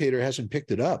commentator hasn't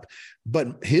picked it up.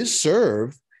 But his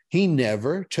serve, he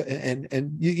never,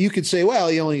 and you could say, well,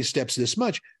 he only steps this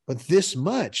much, but this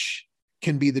much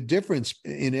can be the difference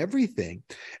in everything.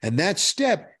 And that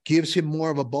step gives him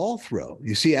more of a ball throw.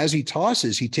 You see, as he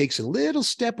tosses, he takes a little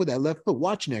step with that left foot.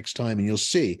 Watch next time and you'll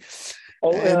see.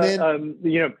 Oh, and then,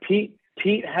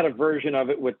 Pete had a version of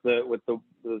it with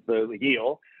the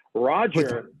heel.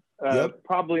 Roger,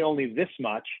 probably only this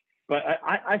much, but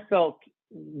I felt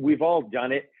we've all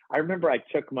done it. I remember I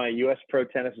took my U.S. Pro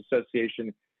Tennis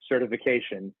Association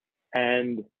certification,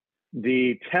 and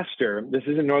the tester, this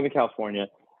is in Northern California,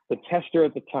 the tester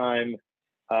at the time,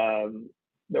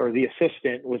 or the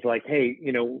assistant, was like, "Hey,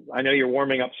 I know you're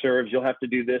warming up serves. You'll have to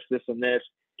do this, this, and this,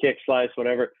 kick, slice,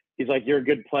 whatever." He's like, "You're a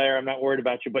good player. I'm not worried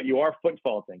about you, but you are foot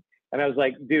faulting." And I was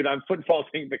like, "Dude, I'm foot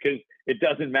faulting because it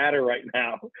doesn't matter right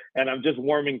now. And I'm just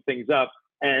warming things up."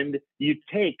 And you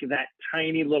take that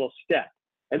tiny little step.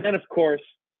 And then, of course,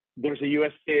 there's a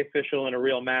USTA official in a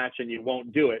real match and you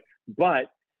won't do it.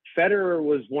 But Federer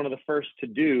was one of the first to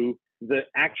do the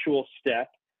actual step.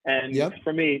 And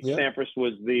for me, Sampras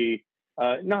was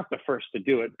not the first to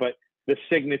do it, but the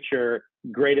signature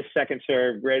greatest second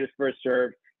serve, greatest first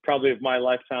serve, probably of my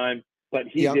lifetime. But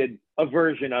he did a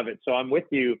version of it. So I'm with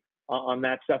you on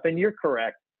that stuff. And you're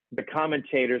correct. The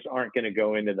commentators aren't going to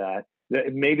go into that.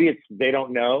 Maybe they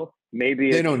don't know. Maybe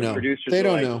they don't know. Producers they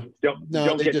don't know.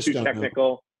 Don't get too technical.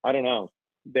 Know. I don't know.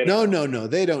 No.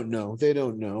 They don't know. They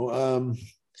don't know.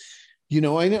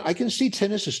 I can see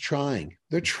tennis is trying.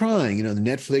 They're trying. The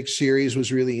Netflix series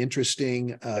was really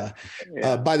interesting.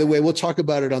 By the way, we'll talk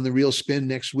about it on the Real Spin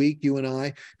next week, you and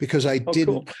I, because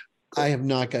Cool. I have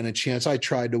not gotten a chance. I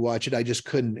tried to watch it. I just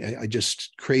couldn't. I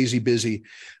just crazy busy,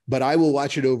 but I will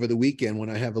watch it over the weekend when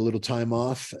I have a little time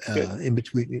off in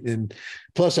between. And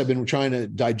plus I've been trying to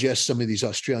digest some of these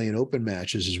Australian Open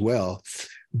matches as well,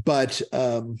 but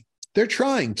they're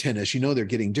trying tennis, they're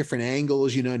getting different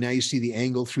angles, now you see the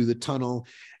angle through the tunnel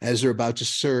as they're about to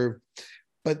serve,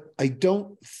 but I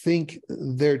don't think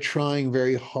they're trying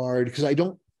very hard because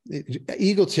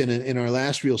Eagleton in our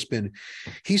last Real Spin,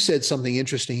 he said something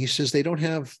interesting. He says they don't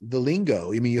have the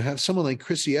lingo. I mean, you have someone like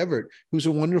Chrissy Everett, who's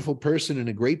a wonderful person and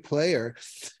a great player.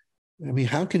 I mean,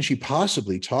 how can she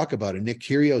possibly talk about a Nick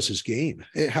Kyrgios's game?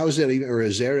 How is that even, or a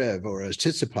Zverev or a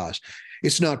Tsitsipas?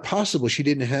 It's not possible. She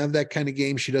didn't have that kind of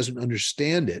game. She doesn't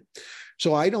understand it.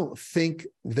 So I don't think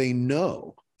they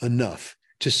know enough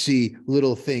to see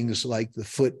little things like the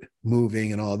foot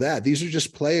moving and all that. These are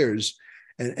just players.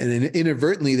 And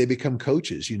inadvertently, they become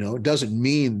coaches. It doesn't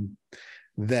mean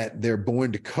that they're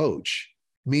born to coach.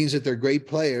 means that they're great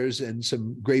players, and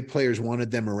some great players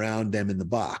wanted them around them in the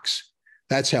box.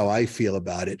 That's how I feel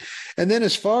about it. And then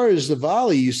as far as the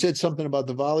volley, you said something about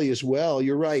the volley as well.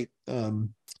 You're right.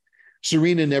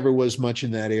 Serena never was much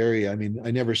in that area. I mean,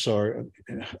 I never saw her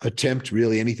attempt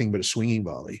really anything but a swinging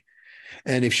volley.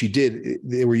 And if she did,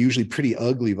 they were usually pretty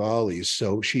ugly volleys.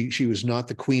 So she was not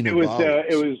the queen of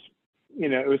volleys.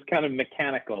 It was kind of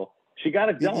mechanical. She got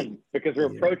it done because her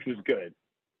approach was good.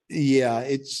 Yeah,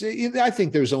 I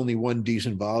think there's only one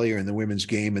decent volleyer in the women's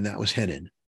game, and that was Henin.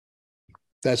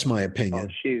 That's my opinion.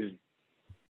 Oh, she's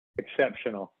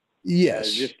exceptional.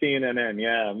 Yes. Justine Henin.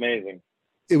 Yeah, amazing.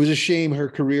 It was a shame her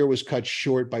career was cut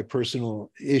short by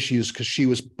personal issues, because she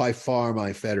was by far my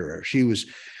Federer.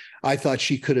 I thought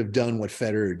she could have done what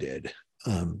Federer did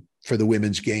for the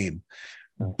women's game.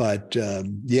 But I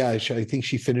think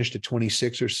she finished at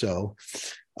 26 or so.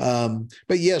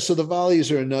 But yeah, so the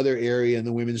volleys are another area in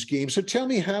the women's game. So tell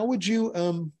me, how would you,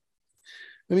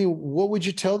 what would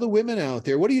you tell the women out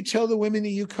there? What do you tell the women that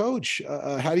you coach?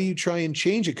 How do you try and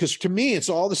change it? Because to me, it's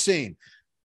all the same.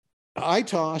 I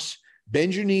toss,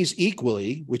 bend your knees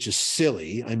equally, which is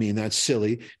silly. I mean, that's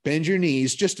silly. Bend your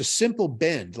knees, just a simple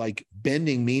bend, like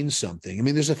bending means something. I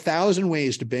mean, there's 1,000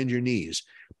 ways to bend your knees.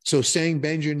 So saying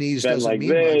bend your knees doesn't like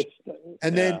mean much.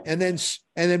 And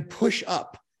then push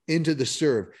up into the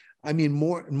serve. I mean,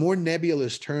 more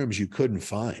nebulous terms you couldn't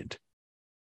find.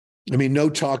 I mean, no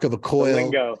talk of a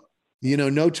coil.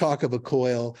 No talk of a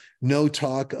coil, no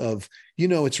talk of,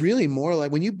 it's really more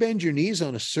like when you bend your knees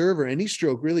on a serve or any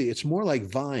stroke, really, it's more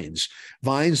like vines.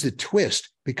 Vines that twist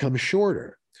become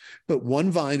shorter. But one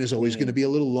vine is always going to be a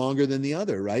little longer than the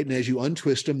other, right? And as you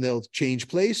untwist them, they'll change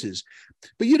places.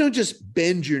 But you don't just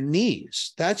bend your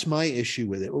knees. That's my issue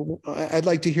with it. I'd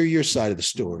like to hear your side of the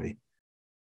story.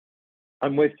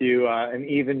 I'm with you. An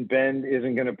even bend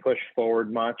isn't going to push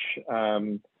forward much.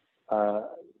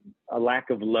 A lack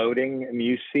of loading. I mean,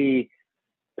 you see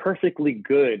perfectly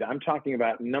good, I'm talking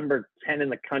about number 10 in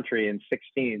the country in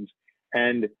 16s,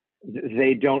 and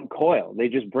they don't coil. They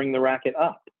just bring the racket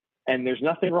up. And there's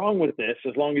nothing wrong with this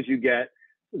as long as you get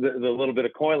the little bit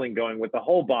of coiling going with the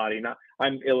whole body. Now,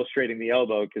 I'm illustrating the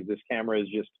elbow because this camera is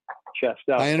just chest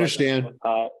up. I understand.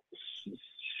 But,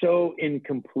 so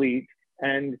incomplete.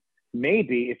 And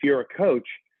maybe if you're a coach,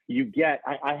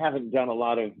 I haven't done a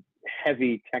lot of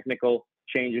heavy technical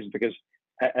changes, because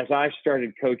as I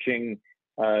started coaching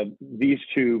these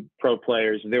two pro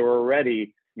players, they were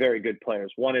already very good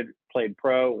players. One had played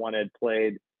pro, one had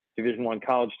played Division I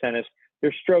college tennis.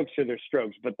 Their strokes are their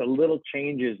strokes, but the little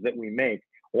changes that we make,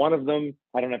 one of them,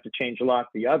 I don't have to change a lot.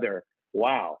 The other,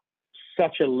 wow,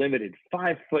 such a limited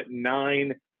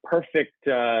 5'9", perfect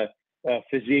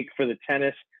physique for the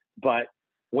tennis. But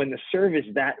when the serve is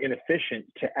that inefficient,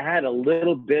 to add a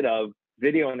little bit of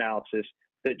video analysis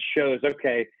that shows,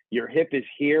 okay, your hip is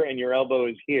here and your elbow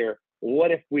is here.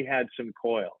 What if we had some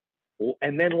coil?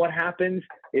 And then what happens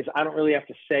is, I don't really have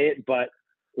to say it, but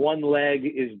one leg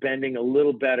is bending a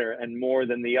little better and more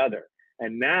than the other.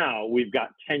 And now we've got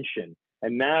tension,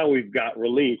 and now we've got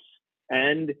release.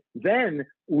 And then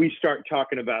we start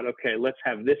talking about, okay, let's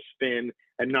have this spin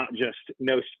and not just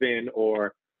no spin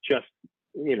or just,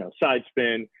 side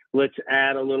spin. Let's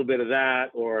add a little bit of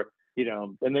that, or,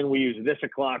 and then we use this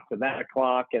o'clock to that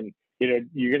o'clock. And,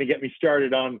 you're going to get me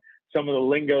started on some of the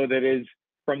lingo that is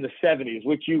from the 70s,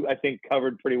 which you, I think,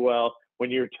 covered pretty well when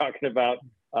you were talking about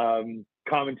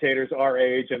commentators our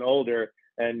age and older,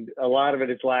 and a lot of it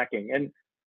is lacking. And,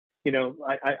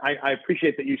 I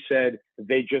appreciate that you said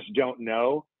they just don't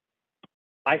know.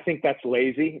 I think that's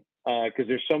lazy, because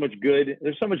there's so much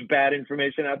bad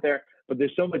information out there, but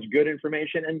there's so much good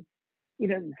information.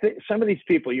 And, some of these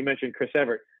people, you mentioned Chris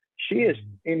Evert, she is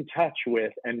in touch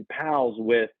with and pals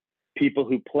with people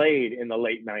who played in the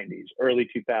late 90s, early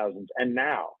 2000s. And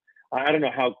now, I don't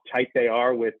know how tight they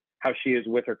are with how she is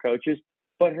with her coaches,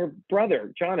 but her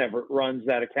brother, John Evert, runs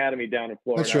that academy down in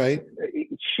Florida. That's right.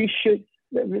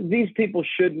 These people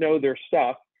should know their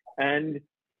stuff. And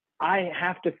I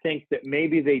have to think that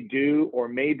maybe they do, or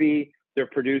maybe their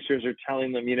producers are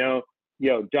telling them,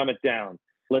 dumb it down.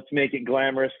 Let's make it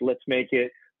glamorous. Let's make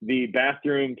it the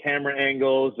bathroom camera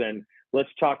angles, and let's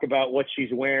talk about what she's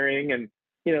wearing. And,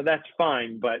 that's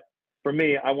fine. But for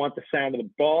me, I want the sound of the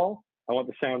ball. I want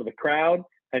the sound of the crowd,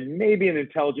 and maybe an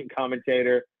intelligent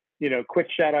commentator. Quick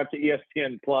shout out to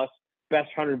ESPN Plus,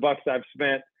 best $100 I've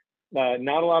spent.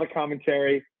 Not a lot of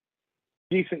commentary,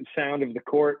 decent sound of the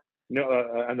court,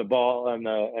 and the ball, and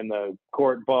the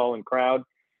court, ball, and crowd,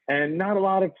 and not a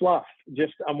lot of fluff.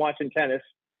 Just, I'm watching tennis,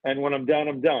 and when I'm done,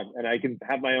 and I can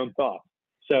have my own thoughts.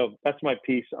 So that's my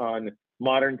piece on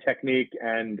modern technique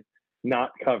and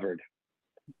not covered.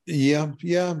 Yeah,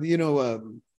 yeah.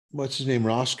 What's his name?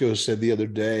 Roscoe said the other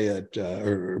day at,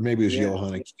 or maybe it was Yeah.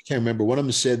 Johan. I can't remember. One of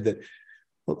them said that,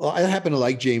 well, I happen to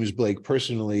like James Blake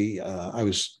personally. I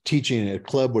was teaching at a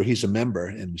club where he's a member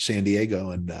in San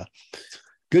Diego, and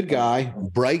good guy,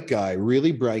 bright guy,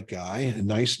 really bright guy, a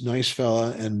nice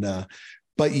fella, and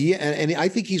but yeah, and I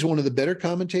think he's one of the better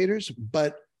commentators.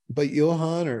 But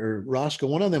Johan or Roscoe,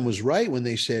 one of them was right when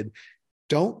they said,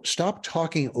 don't stop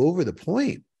talking over the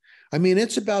point. I mean,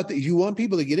 it's about that. You want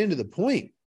people to get into the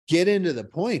point. Get into the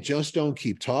point. Just don't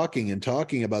keep talking and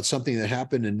talking about something that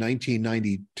happened in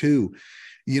 1992.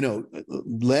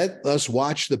 Let us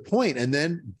watch the point, and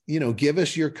then give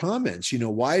us your comments.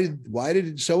 Why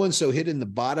did so and so hit in the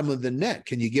bottom of the net?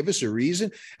 Can you give us a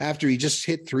reason? After he just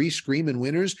hit 3 screaming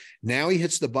winners, now he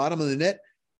hits the bottom of the net.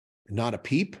 Not a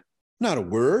peep, not a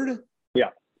word. Yeah.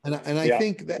 And I Yeah.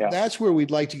 think Yeah. that's where we'd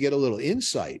like to get a little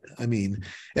insight. I mean,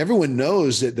 everyone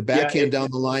knows that the Yeah. backhand down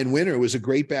the line winner was a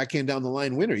great backhand down the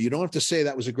line winner. You don't have to say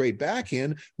that was a great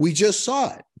backhand. We just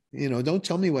saw it. Don't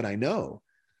tell me what I know.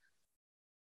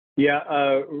 Yeah.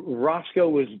 Roscoe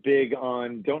was big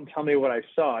on don't tell me what I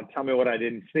saw, tell me what I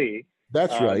didn't see.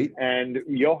 That's right. And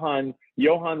Johan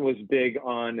was big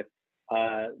on,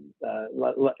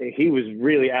 he was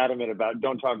really adamant about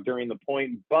don't talk during the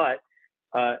point, but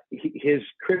his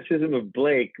criticism of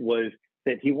Blake was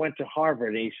that he went to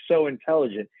Harvard and he's so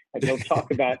intelligent and he'll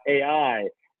talk about AI,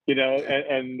 and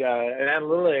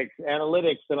analytics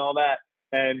and all that.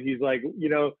 And he's like,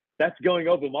 that's going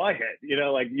over my head.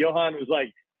 Like Johan was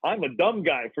like, I'm a dumb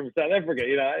guy from South Africa.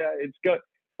 It's good.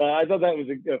 I thought that was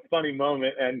a funny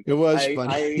moment. And It was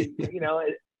funny.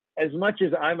 as much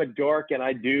as I'm a dork and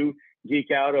I do geek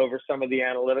out over some of the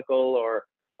analytical or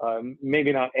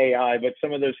maybe not AI, but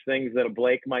some of those things that a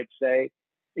Blake might say,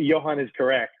 Johan is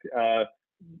correct.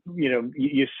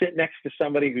 You sit next to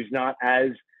somebody who's not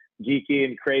as geeky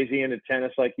and crazy into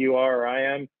tennis like you are or I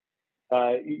am,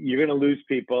 you're going to lose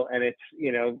people. And it's,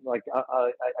 like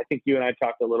I think you and I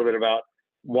talked a little bit about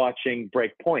watching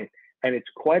Break Point, and it's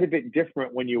quite a bit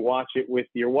different when you watch it with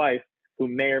your wife, who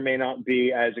may or may not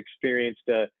be as experienced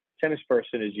a tennis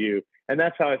person as you. And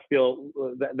that's how I feel.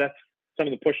 That's some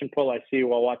of the push and pull I see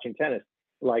while watching tennis.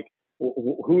 Like,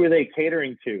 who are they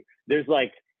catering to? There's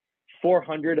like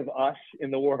 400 of us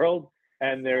in the world,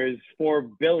 and there's 4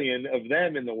 billion of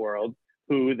them in the world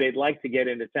who they'd like to get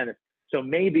into tennis. So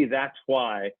maybe that's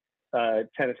why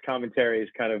tennis commentary is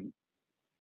kind of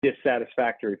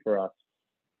dissatisfactory for us.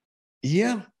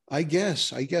 Yeah, I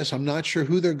guess. I'm not sure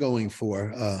who they're going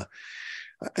for.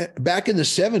 Back in the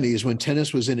 70s, when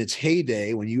tennis was in its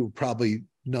heyday, when you were probably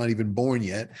not even born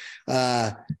yet.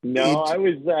 No, I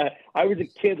was a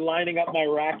kid lining up my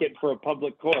racket for a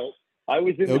public court. I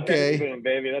was in the tennis room,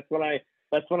 baby. That's when I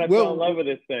fell in love with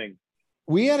this thing.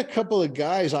 We had a couple of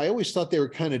guys. I always thought they were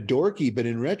kind of dorky, but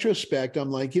in retrospect, I'm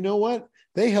like, you know what?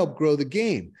 They helped grow the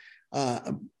game.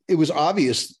 It was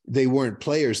obvious they weren't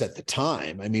players at the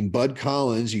time. I mean, Bud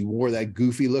Collins, he wore that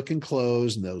goofy looking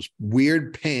clothes and those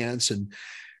weird pants. And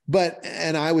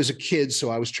I was a kid, so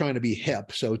I was trying to be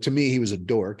hip. So to me, he was a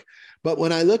dork. But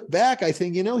when I look back, I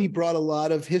think, he brought a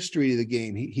lot of history to the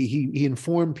game. He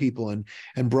informed people and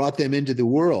brought them into the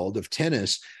world of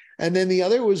tennis. And then the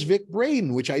other was Vic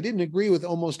Braden, which I didn't agree with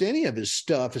almost any of his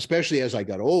stuff, especially as I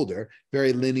got older,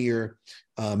 very linear,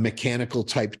 mechanical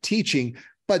type teaching.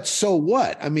 But so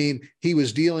what? I mean, he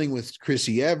was dealing with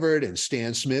Chrissy Everett and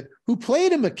Stan Smith, who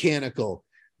played a mechanical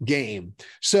game.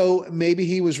 So maybe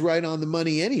he was right on the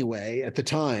money anyway at the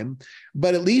time,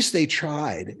 but at least they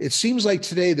tried. It seems like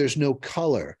today there's no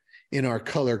color in our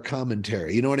color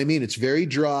commentary. You know what I mean? It's very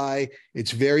dry.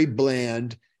 It's very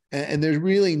bland. And there's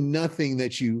really nothing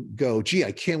that you go, gee,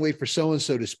 I can't wait for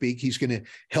so-and-so to speak. He's going to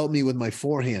help me with my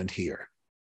forehand here.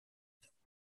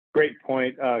 Great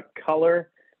point.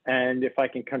 Color. And if I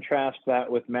can contrast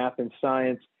that with math and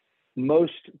science,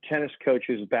 most tennis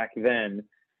coaches back then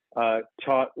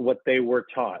taught what they were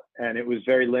taught. And it was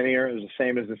very linear. It was the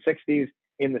same as the 60s,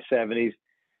 in the 70s,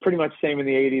 pretty much same in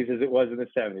the 80s as it was in the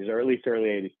 70s, or at least early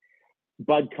 80s.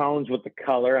 Bud Collins with the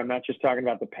color. I'm not just talking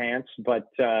about the pants, but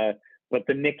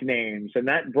the nicknames. And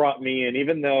that brought me in,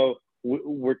 even though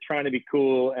we're trying to be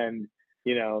cool and,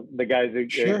 the guy's a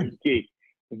geek.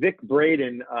 Vic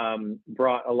Braden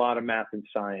brought a lot of math and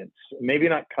science, maybe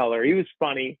not color. He was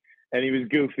funny and he was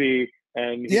goofy,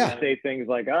 and he would say things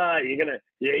like,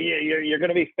 you're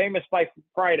gonna be famous by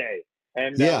Friday,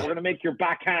 and we're gonna make your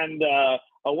backhand a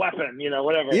weapon,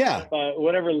 whatever.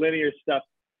 Whatever linear stuff.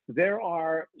 There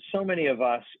are so many of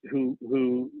us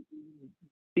who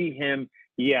see him,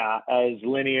 as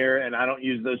linear, and I don't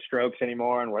use those strokes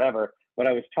anymore and whatever, but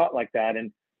I was taught like that.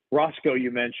 And Roscoe,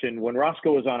 you mentioned, when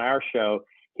Roscoe was on our show,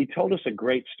 he told us a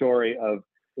great story of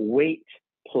weight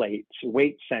plates,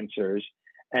 weight sensors.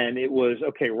 And it was,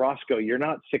 okay, Roscoe, you're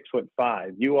not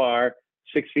 6'5". You are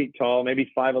 6 feet tall,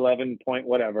 maybe 5'11" point,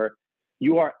 whatever.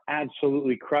 You are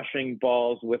absolutely crushing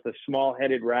balls with a small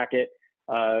headed racket,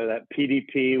 that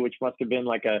PDP, which must have been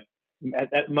like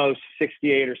at most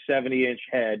 68 or 70 inch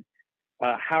head.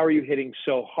 How are you hitting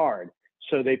so hard?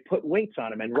 So they put weights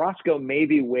on him, and Roscoe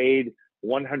maybe weighed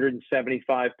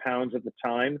 175 pounds at the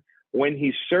time. When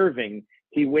he's serving,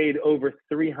 he weighed over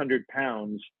 300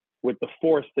 pounds with the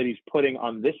force that he's putting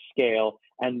on this scale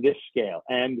and this scale.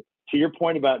 And to your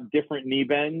point about different knee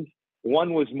bends,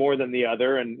 one was more than the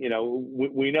other. And,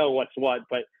 we know what's what,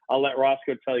 but I'll let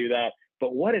Roscoe tell you that.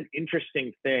 But what an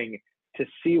interesting thing to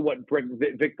see what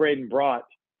Vic Braden brought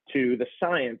to the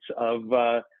science of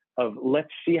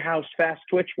let's see how fast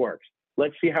twitch works.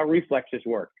 Let's see how reflexes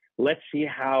work. Let's see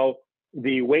how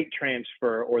the weight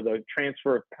transfer or the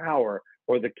transfer of power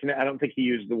or I don't think he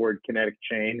used the word kinetic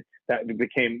chain. That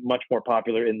became much more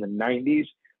popular in the 90s.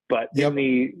 But in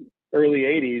the early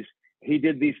 80s, he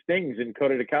did these things in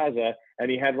Coda de Casa,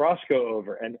 and he had Roscoe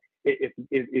over. And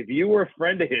if you were a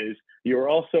friend of his, you were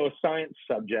also a science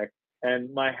subject.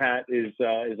 And my hat is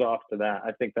off to that.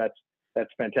 I think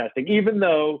that's fantastic. Even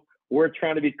though we're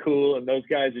trying to be cool and those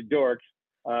guys are dorks,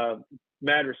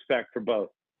 mad respect for both.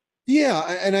 Yeah,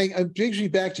 and I brings me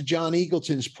back to John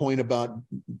Eagleton's point about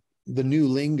the new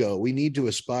lingo. We need to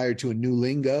aspire to a new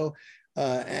lingo.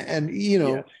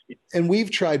 Yes. And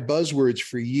we've tried buzzwords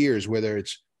for years, whether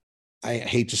it's, I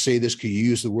hate to say this because you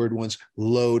used the word once,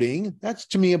 loading. That's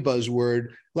to me a buzzword.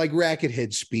 Like racket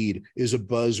head speed is a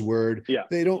buzzword. Yeah.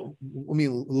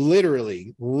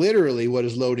 Literally, what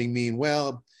does loading mean?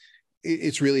 Well,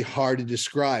 it's really hard to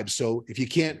describe. So if you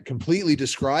can't completely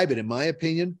describe it, in my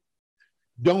opinion,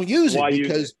 don't use it,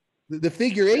 because the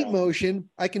figure eight motion,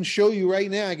 I can show you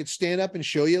right now. I could stand up and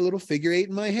show you a little figure eight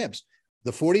in my hips.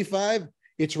 The 45,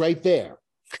 it's right there.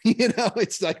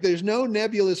 It's like there's no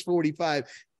nebulous 45.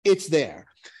 It's there.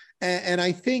 And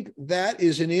I think that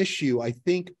is an issue. I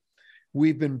think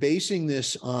we've been basing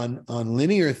this on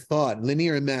linear thought,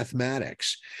 linear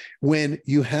mathematics, when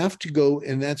you have to go,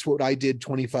 and that's what I did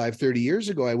 25, 30 years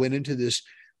ago. I went into this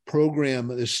program,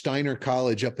 the Steiner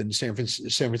College up in San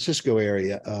Francisco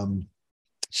area,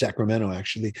 Sacramento,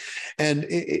 actually. And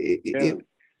it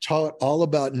taught all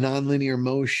about nonlinear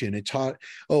motion. It taught,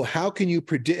 how can you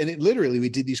predict? And we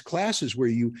did these classes where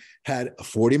you had a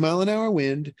 40-mile-an-hour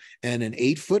wind and an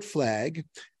 8-foot flag.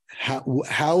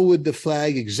 How would the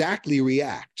flag exactly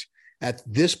react at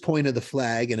this point of the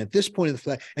flag and at this point of the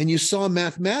flag? And you saw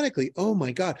mathematically, oh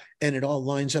my God, and it all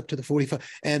lines up to the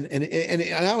 45. And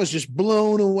I was just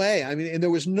blown away. I mean, and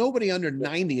there was nobody under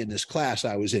 90 in this class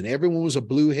I was in. Everyone was a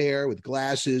blue hair with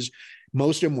glasses.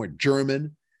 Most of them were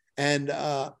German. And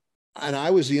I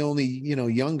was the only,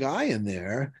 young guy in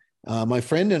there, my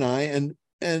friend and I,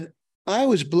 and I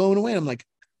was blown away. I'm like,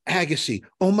 Agassi,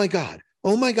 oh my God.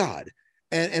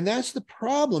 And that's the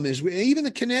problem, is even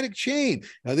the kinetic chain.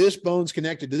 Now, this bone's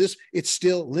connected to this. It's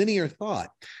still linear thought.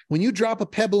 When you drop a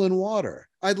pebble in water,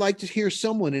 I'd like to hear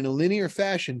someone in a linear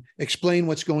fashion explain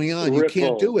what's going on. You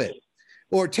can't do it.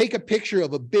 Or take a picture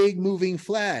of a big moving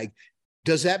flag.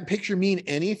 Does that picture mean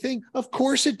anything? Of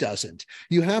course it doesn't.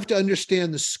 You have to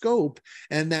understand the scope,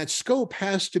 and that scope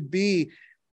has to be,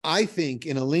 I think,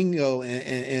 in a lingo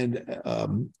and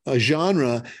a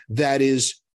genre that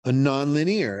is a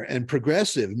nonlinear and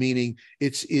progressive, meaning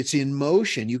it's in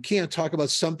motion. You can't talk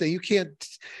about something. You can't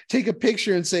take a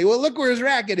picture and say, well, look where his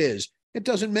racket is. It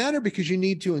doesn't matter, because you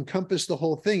need to encompass the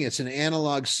whole thing. It's an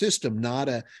analog system, not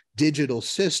a digital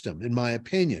system, in my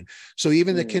opinion. So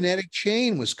even the kinetic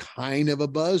chain was kind of a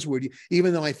buzzword,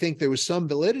 even though I think there was some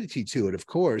validity to it, of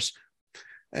course.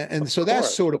 And so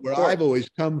that's sort of where I've always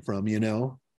come from,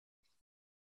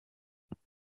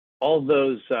 All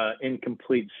those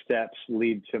incomplete steps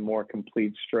lead to more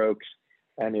complete strokes.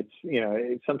 And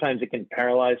it's, sometimes it can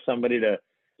paralyze somebody to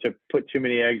put too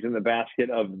many eggs in the basket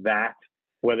of that,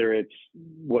 whether it's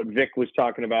what Vic was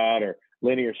talking about or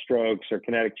linear strokes or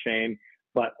kinetic chain.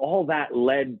 But all that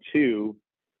led to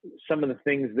some of the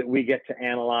things that we get to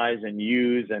analyze and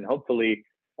use. And hopefully,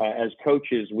 as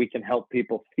coaches, we can help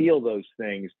people feel those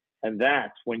things. And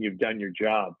that's when you've done your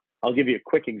job. I'll give you a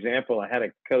quick example. I had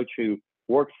a coach who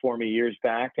worked for me years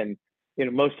back, and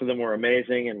most of them were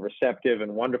amazing and receptive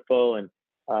and wonderful. And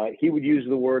he would use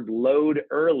the word load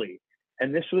early.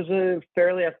 And this was a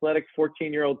fairly athletic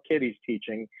 14-year-old kid he's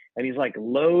teaching. And he's like,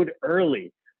 load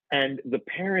early. And the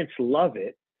parents love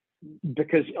it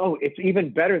because, it's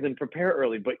even better than prepare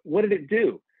early. But what did it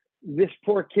do? This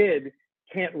poor kid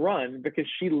can't run because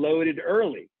she loaded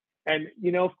early. And,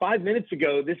 5 minutes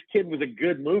ago, this kid was a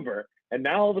good mover. And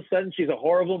now all of a sudden she's a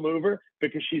horrible mover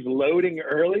because she's loading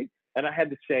early. And I had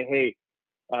to say, hey,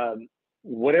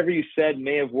 whatever you said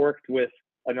may have worked with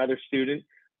another student,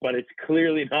 but it's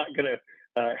clearly not going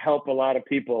to help a lot of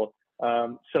people.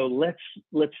 So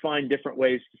let's find different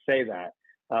ways to say that.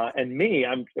 And me,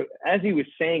 as he was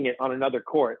saying it on another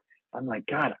court, I'm like,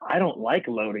 God, I don't like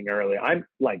loading early. I'm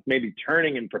like maybe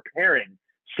turning and preparing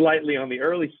slightly on the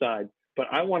early side, but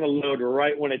I want to load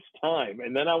right when it's time.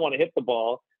 And then I want to hit the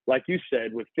ball, like you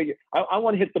said, with I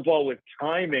want to hit the ball with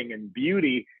timing and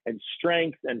beauty and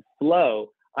strength and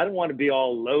flow. I don't want to be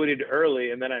all loaded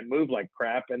early and then I move like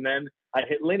crap and then I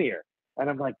hit linear. And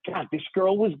I'm like, God, this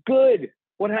girl was good.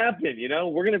 What happened?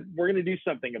 We're gonna do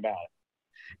something about it.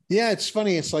 Yeah, it's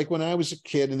funny. It's like when I was a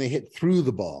kid and they hit through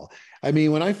the ball. I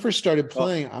mean, when I first started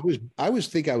playing, I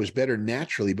was better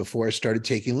naturally before I started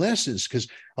taking lessons, because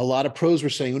a lot of pros were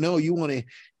saying, no, you want to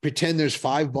pretend there's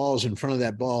 5 balls in front of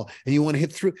that ball and you want to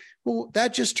hit through. Well,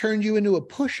 that just turned you into a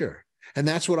pusher. And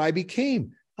that's what I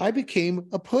became. I became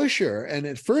a pusher. And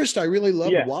at first I really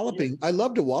loved walloping. I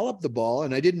loved to wallop the ball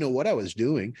and I didn't know what I was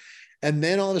doing. And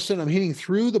then all of a sudden I'm hitting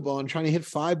through the ball and trying to hit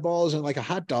 5 balls and like a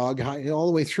hot dog all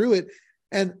the way through it.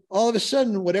 And all of a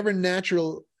sudden, whatever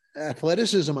natural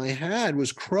athleticism I had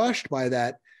was crushed by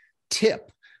that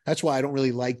tip. That's why I don't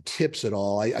really like tips at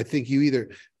all. I think you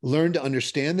either learn to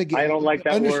understand the game. I don't like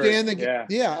that understand word.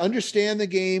 Understand the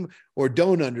game or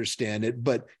don't understand it.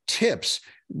 But tips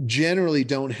generally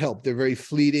don't help. They're very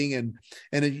fleeting.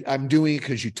 And I'm doing it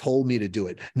because you told me to do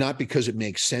it, not because it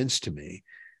makes sense to me.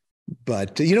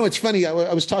 But, it's funny.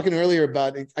 I was talking earlier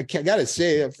about, I got to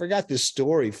say, I forgot this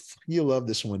story. You love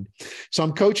this one. So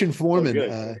I'm coaching Foreman.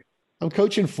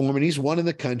 He's one in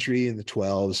the country in the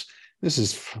 12s. This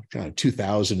is kind of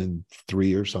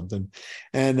 2003 or something.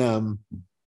 And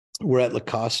we're at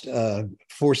Lacoste,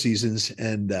 Four Seasons.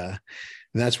 And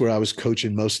that's where I was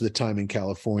coaching most of the time in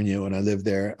California when I lived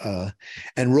there.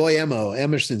 And Roy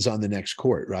Emerson's on the next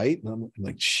court, right? And I'm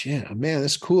like, shit, man,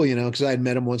 that's cool, because I had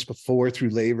met him once before through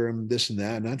labor and this and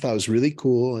that. And I thought it was really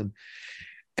cool.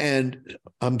 And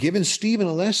I'm giving Steven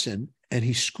a lesson and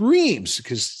he screams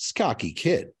because it's cocky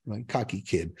kid.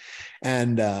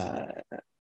 And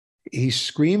he's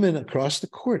screaming across the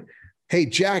court, hey,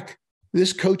 Jack,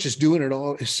 this coach is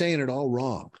saying it all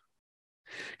wrong.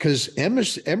 Because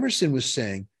Emerson was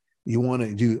saying you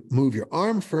want to move your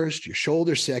arm first, your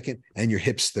shoulder second, and your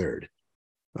hips third.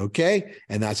 Okay.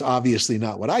 And that's obviously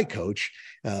not what I coach.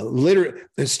 Literally,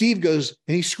 and Steve goes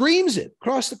and he screams it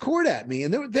across the court at me.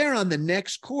 And they're on the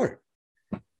next court.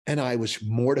 And I was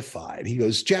mortified. He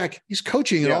goes, Jack, he's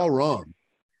coaching it all wrong.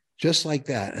 Just like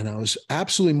that. And I was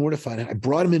absolutely mortified. I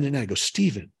brought him in and I go,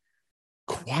 Steven,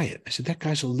 quiet. I said, that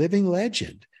guy's a living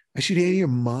legend. I said, are you out of your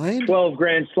mind? 12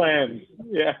 Grand Slams.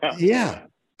 Yeah. Yeah.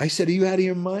 I said, are you out of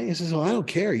your mind? He says, well, I don't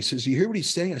care. He says, you hear what he's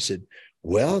saying? I said,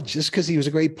 well, just because he was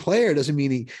a great player doesn't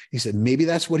mean he said, maybe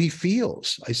that's what he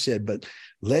feels. I said, but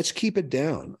let's keep it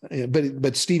down.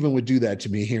 But Stephen would do that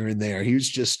to me here and there. He was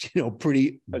just,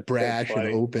 pretty brash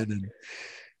and open.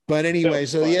 But anyway,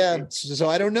 so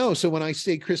I don't know. So when I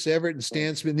say Chris Everett and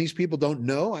Stan Smith, these people don't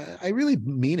know, I really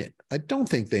mean it. I don't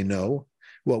think they know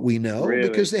what we know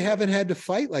because they haven't had to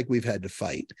fight like we've had to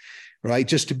fight, right?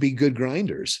 Just to be good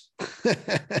grinders.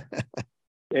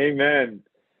 Amen.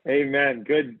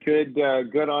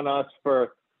 Good on us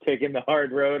for taking the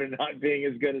hard road and not being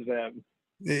as good as them.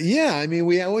 Yeah. I mean,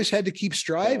 we always had to keep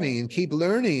striving and keep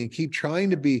learning and keep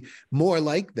trying to be more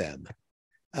like them.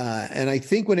 And I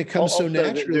think when it comes so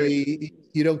naturally,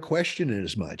 you don't question it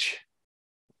as much.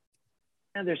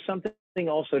 And there's something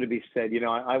also to be said.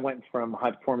 I went from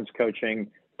high performance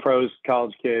coaching, pros,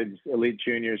 college kids, elite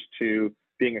juniors, to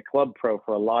being a club pro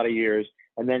for a lot of years,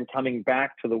 and then coming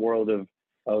back to the world of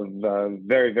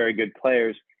very, very good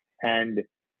players. And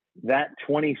that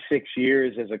 26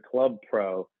 years as a club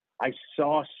pro, I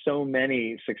saw so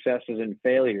many successes and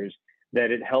failures that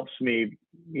it helps me,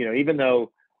 even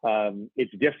though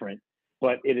it's different,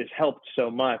 but it has helped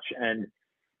so much. And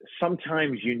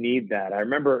sometimes you need that. I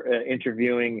remember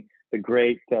interviewing the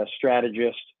great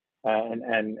strategist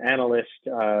and analyst,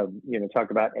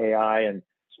 talk about AI and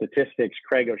statistics,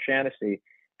 Craig O'Shaughnessy.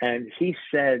 And he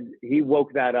said, he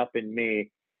woke that up in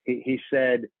me. He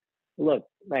said, look,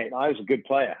 mate, I was a good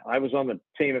player. I was on the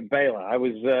team at Baylor. I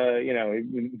was,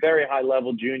 very high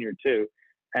level junior too.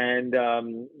 And I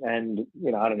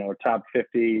don't know, top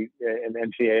 50 in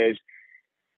NCAAs.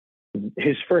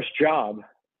 His first job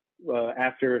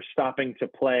after stopping to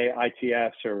play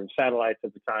ITFs or satellites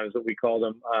at the time is what we called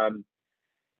them,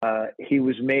 he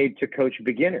was made to coach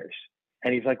beginners.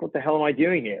 And he's like, what the hell am I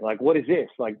doing here? Like, what is this?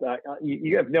 Like,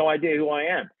 you have no idea who I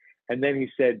am. And then he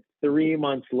said 3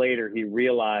 months later, he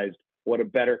realized what a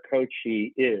better coach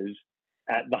he is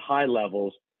at the high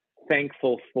levels,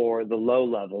 thankful for the low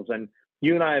levels. And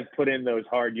you and I have put in those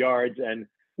hard yards, and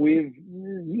we've,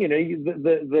 what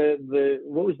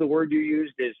was the word you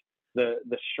used? Is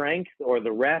the strength or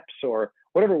the reps or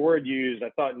whatever word you used, I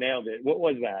thought nailed it. What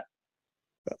was that?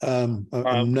 I'm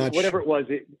not whatever sure. it was.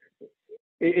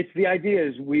 It's the idea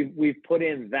is we've put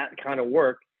in that kind of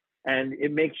work, and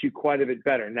it makes you quite a bit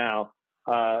better. Now,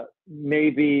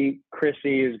 maybe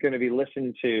Chrissy is going to be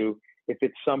listened to if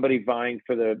it's somebody vying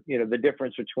for the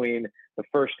difference between the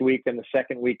first week and the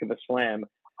second week of a slam.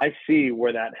 I see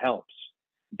where that helps,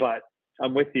 but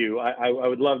I'm with you. I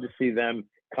would love to see them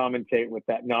commentate with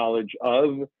that knowledge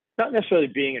of not necessarily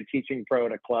being a teaching pro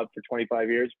at a club for 25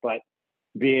 years, but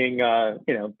being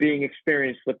being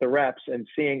experienced with the reps and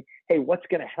seeing, hey, what's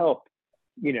going to help,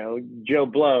 Joe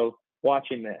Blow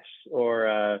watching this,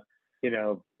 or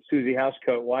Susie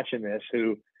Housecoat watching this,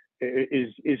 who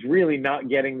is really not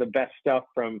getting the best stuff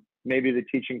from maybe the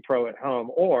teaching pro at home,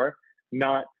 or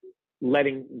not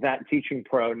letting that teaching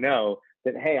pro know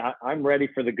that, hey, I'm ready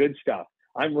for the good stuff.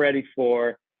 I'm ready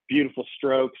for beautiful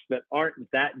strokes that aren't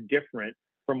that different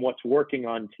from what's working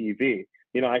on TV.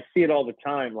 I see it all the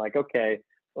time. Like, okay,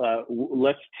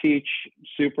 let's teach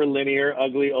super linear,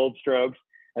 ugly old strokes,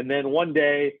 and then one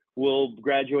day we'll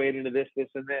graduate into this, and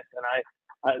this.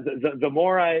 And the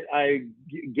more I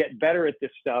get better at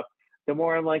this stuff, the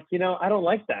more I'm like, I don't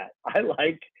like that. I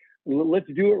like, let's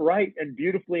do it right and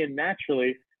beautifully and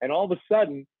naturally. And all of a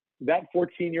sudden, that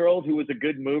 14-year-old who was a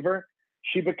good mover,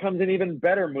 she becomes an even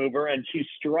better mover, and she's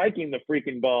striking the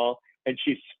freaking ball and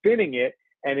she's spinning it,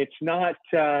 and it's not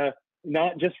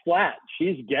just flat.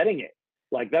 She's getting it.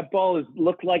 Like, that ball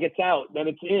looks like it's out, then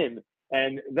it's in,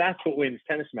 and that's what wins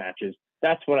tennis matches.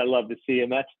 That's what I love to see,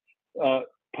 and that's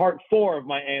part 4 of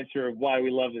my answer of why we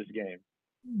love this game.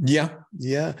 Yeah.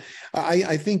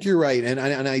 I think you're right. And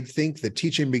I think that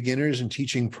teaching beginners and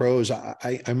teaching pros,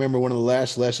 I remember one of the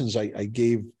last lessons I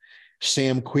gave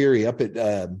Sam Query up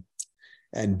at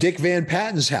and Dick Van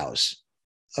Patten's house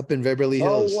up in Beverly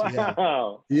Hills. Oh,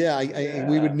 wow. Yeah.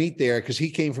 We would meet there because he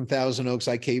came from Thousand Oaks.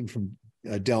 I came from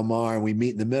Del Mar, and we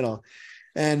meet in the middle.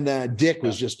 And Dick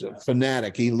was just a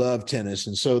fanatic. He loved tennis.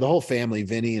 And so the whole family,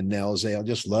 Vinny and Nels, they all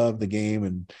just loved the game,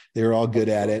 and they were all good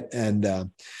at it. And,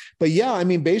 but yeah, I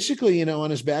mean, basically, on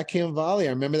his backhand volley,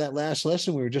 I remember that last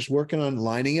lesson, we were just working on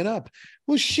lining it up.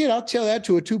 Well, shit, I'll tell that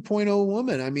to a 2.0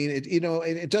 woman. I mean,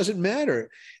 it doesn't matter.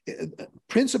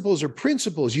 Principles are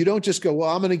principles. You don't just go, well,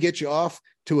 I'm going to get you off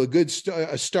to a good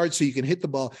start so you can hit the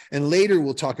ball, and later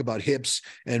we'll talk about hips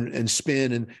and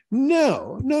spin. And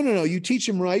no. You teach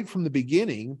them right from the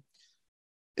beginning,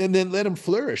 and then let them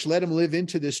flourish. Let them live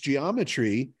into this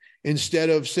geometry, instead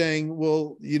of saying,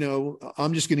 well,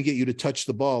 I'm just going to get you to touch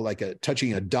the ball like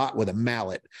touching a dot with a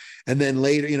mallet. And then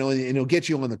later, and it'll get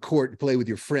you on the court to play with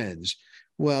your friends.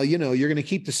 Well, you're going to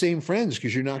keep the same friends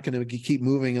because you're not going to keep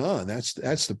moving on. That's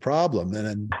the problem.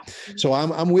 And so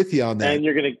I'm with you on that. And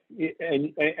you're going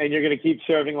to keep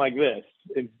serving like this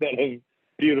instead of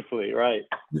beautifully, right?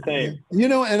 Same.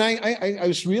 And I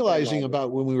was realizing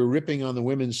about when we were ripping on the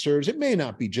women's serves, it may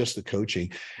not be just the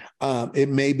coaching. It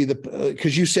may be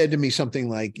because you said to me something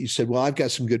like, you said, well, I've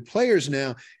got some good players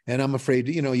now, and I'm afraid,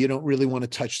 you don't really want to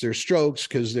touch their strokes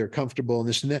because they're comfortable and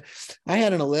this and that. I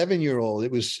had an 11-year-old.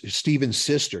 It was Steven's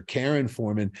sister, Karen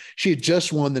Foreman. She had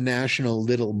just won the national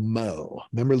Little Mo.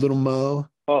 Remember Little Mo?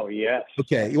 Oh, yes.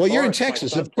 Okay. Well, you're in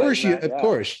Texas. Of course,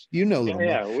 you know Little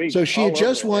Mo. So she had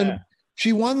just won. Yeah.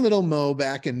 She won Little Mo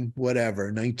back in whatever,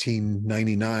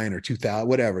 1999 or 2000,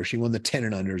 whatever. She won the 10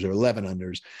 and unders or 11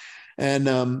 unders.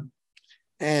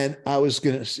 And I was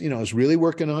going to, I was really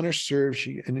working on her serve.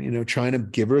 Trying to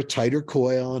give her a tighter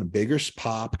coil and a bigger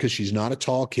pop, because she's not a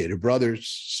tall kid. Her brother,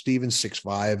 Steven's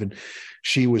 6'5", and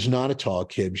she was not a tall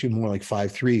kid. She was more like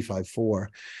 5'3", 5'4".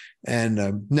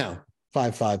 And no,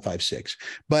 5'5", 5'6".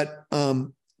 But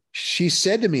she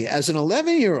said to me as an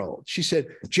 11-year-old, she said,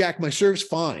 Jack, my serve's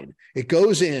fine. It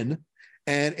goes in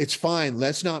and it's fine.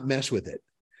 Let's not mess with it.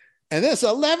 And that's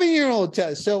 11-year-old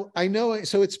test. So I know,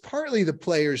 so it's partly the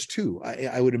players too.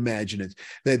 I would imagine it,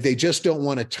 that they just don't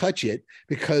want to touch it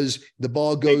because the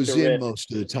ball goes in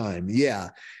most of the time. Yeah.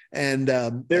 And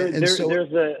there's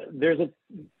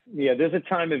a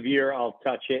time of year I'll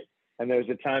touch it. And there's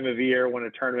a time of year when a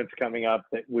tournament's coming up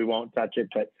that we won't touch it.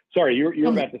 But sorry, you're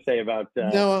about to say about.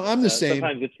 No, I'm the same.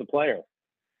 Sometimes it's the player.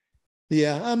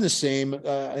 Yeah, I'm the same.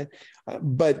 But,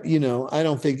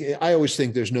 I always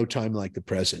think there's no time like the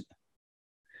present,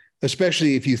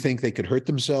 especially if you think they could hurt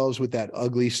themselves with that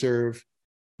ugly serve.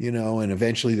 and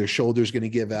eventually their shoulder's going to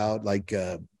give out, like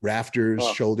Rafter's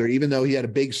shoulder. Even though he had a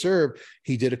big serve,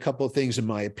 he did a couple of things, in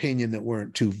my opinion, that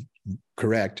weren't too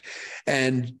correct.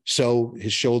 And so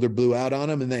his shoulder blew out on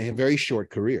him, and they had a very short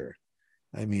career.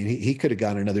 I mean, he could have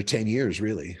gone another 10 years,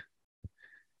 really.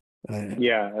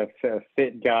 A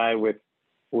fit guy with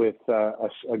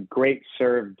a great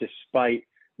serve, despite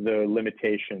the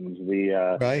limitations,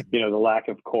 the lack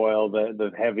of coil,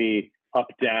 the heavy up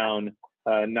down,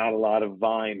 not a lot of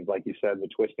vines, like you said, the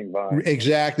twisting vines.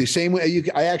 Exactly. Same way.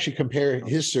 I actually compare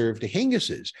his serve to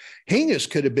Hingus's. Hingus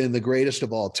could have been the greatest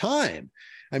of all time.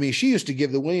 I mean, she used to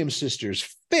give the Williams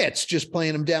sisters fits just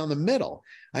playing them down the middle.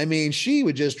 I mean, she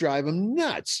would just drive them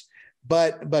nuts.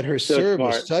 But her serve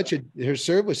was such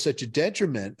a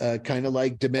detriment, kind of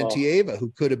like Dementieva,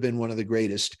 who could have been one of the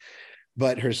greatest.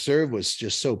 But her serve was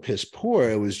just so piss poor.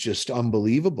 It was just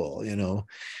unbelievable,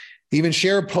 Even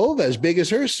Sharapova, as big as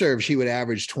her serve, she would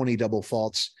average 20 double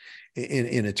faults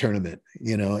in a tournament,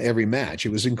 every match.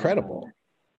 It was incredible.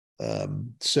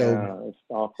 It's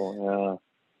awful. Yeah.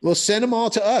 Well, send them all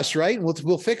to us, right? And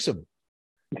we'll fix them.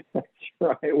 That's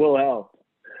right. We'll help.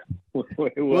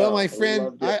 Well, my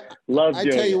friend, I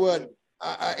tell you what,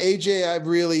 AJ, I've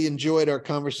really enjoyed our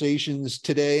conversations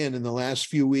today and in the last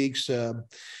few weeks.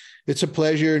 It's a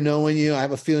pleasure knowing you. I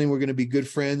have a feeling we're going to be good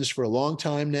friends for a long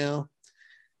time now.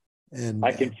 And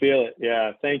I can feel it.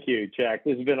 Yeah. Thank you, Jack.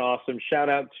 This has been awesome. Shout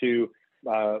out to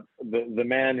the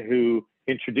man who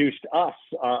introduced us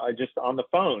just on the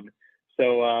phone.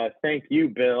 So thank you,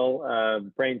 Bill,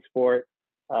 Brain Sport.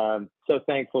 So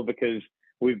thankful because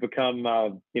we've become,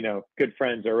 good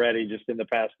friends already just in the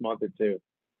past month or two.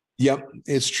 Yep,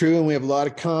 it's true. And we have a lot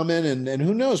of common, and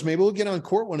who knows, maybe we'll get on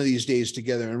court one of these days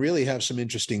together and really have some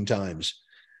interesting times.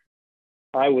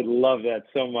 I would love that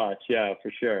so much. Yeah,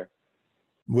 for sure.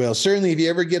 Well, certainly if you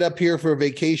ever get up here for a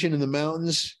vacation in the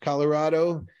mountains,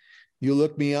 Colorado, you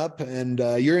look me up. And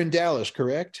you're in Dallas,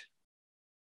 correct?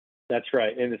 That's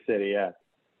right. In the city. Yeah.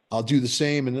 I'll do the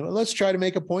same. And let's try to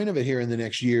make a point of it here in the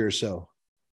next year or so.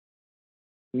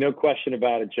 No question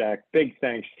about it, Jack. Big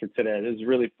thanks for today. This is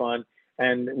really fun.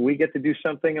 And we get to do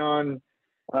something on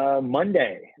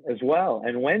Monday as well,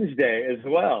 and Wednesday as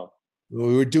well.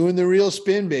 We're doing the real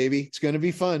spin, baby. It's going to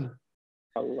be fun.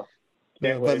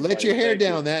 But let your hair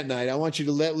down that night. I want you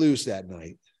to let loose that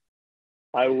night.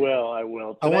 I will. I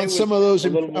want some of those. I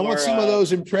want some of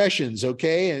those impressions.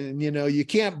 Okay. And you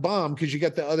can't bomb because you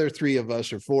got the other 3 of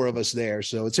us or 4 of us there.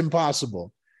 So it's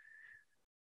impossible.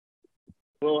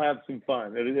 We'll have some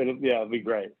fun. It'll be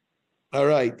great. All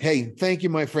right. Hey, thank you,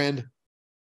 my friend.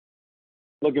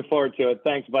 Looking forward to it.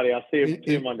 Thanks, buddy. I'll see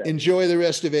you Monday. Enjoy the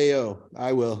rest of AO.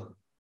 I will.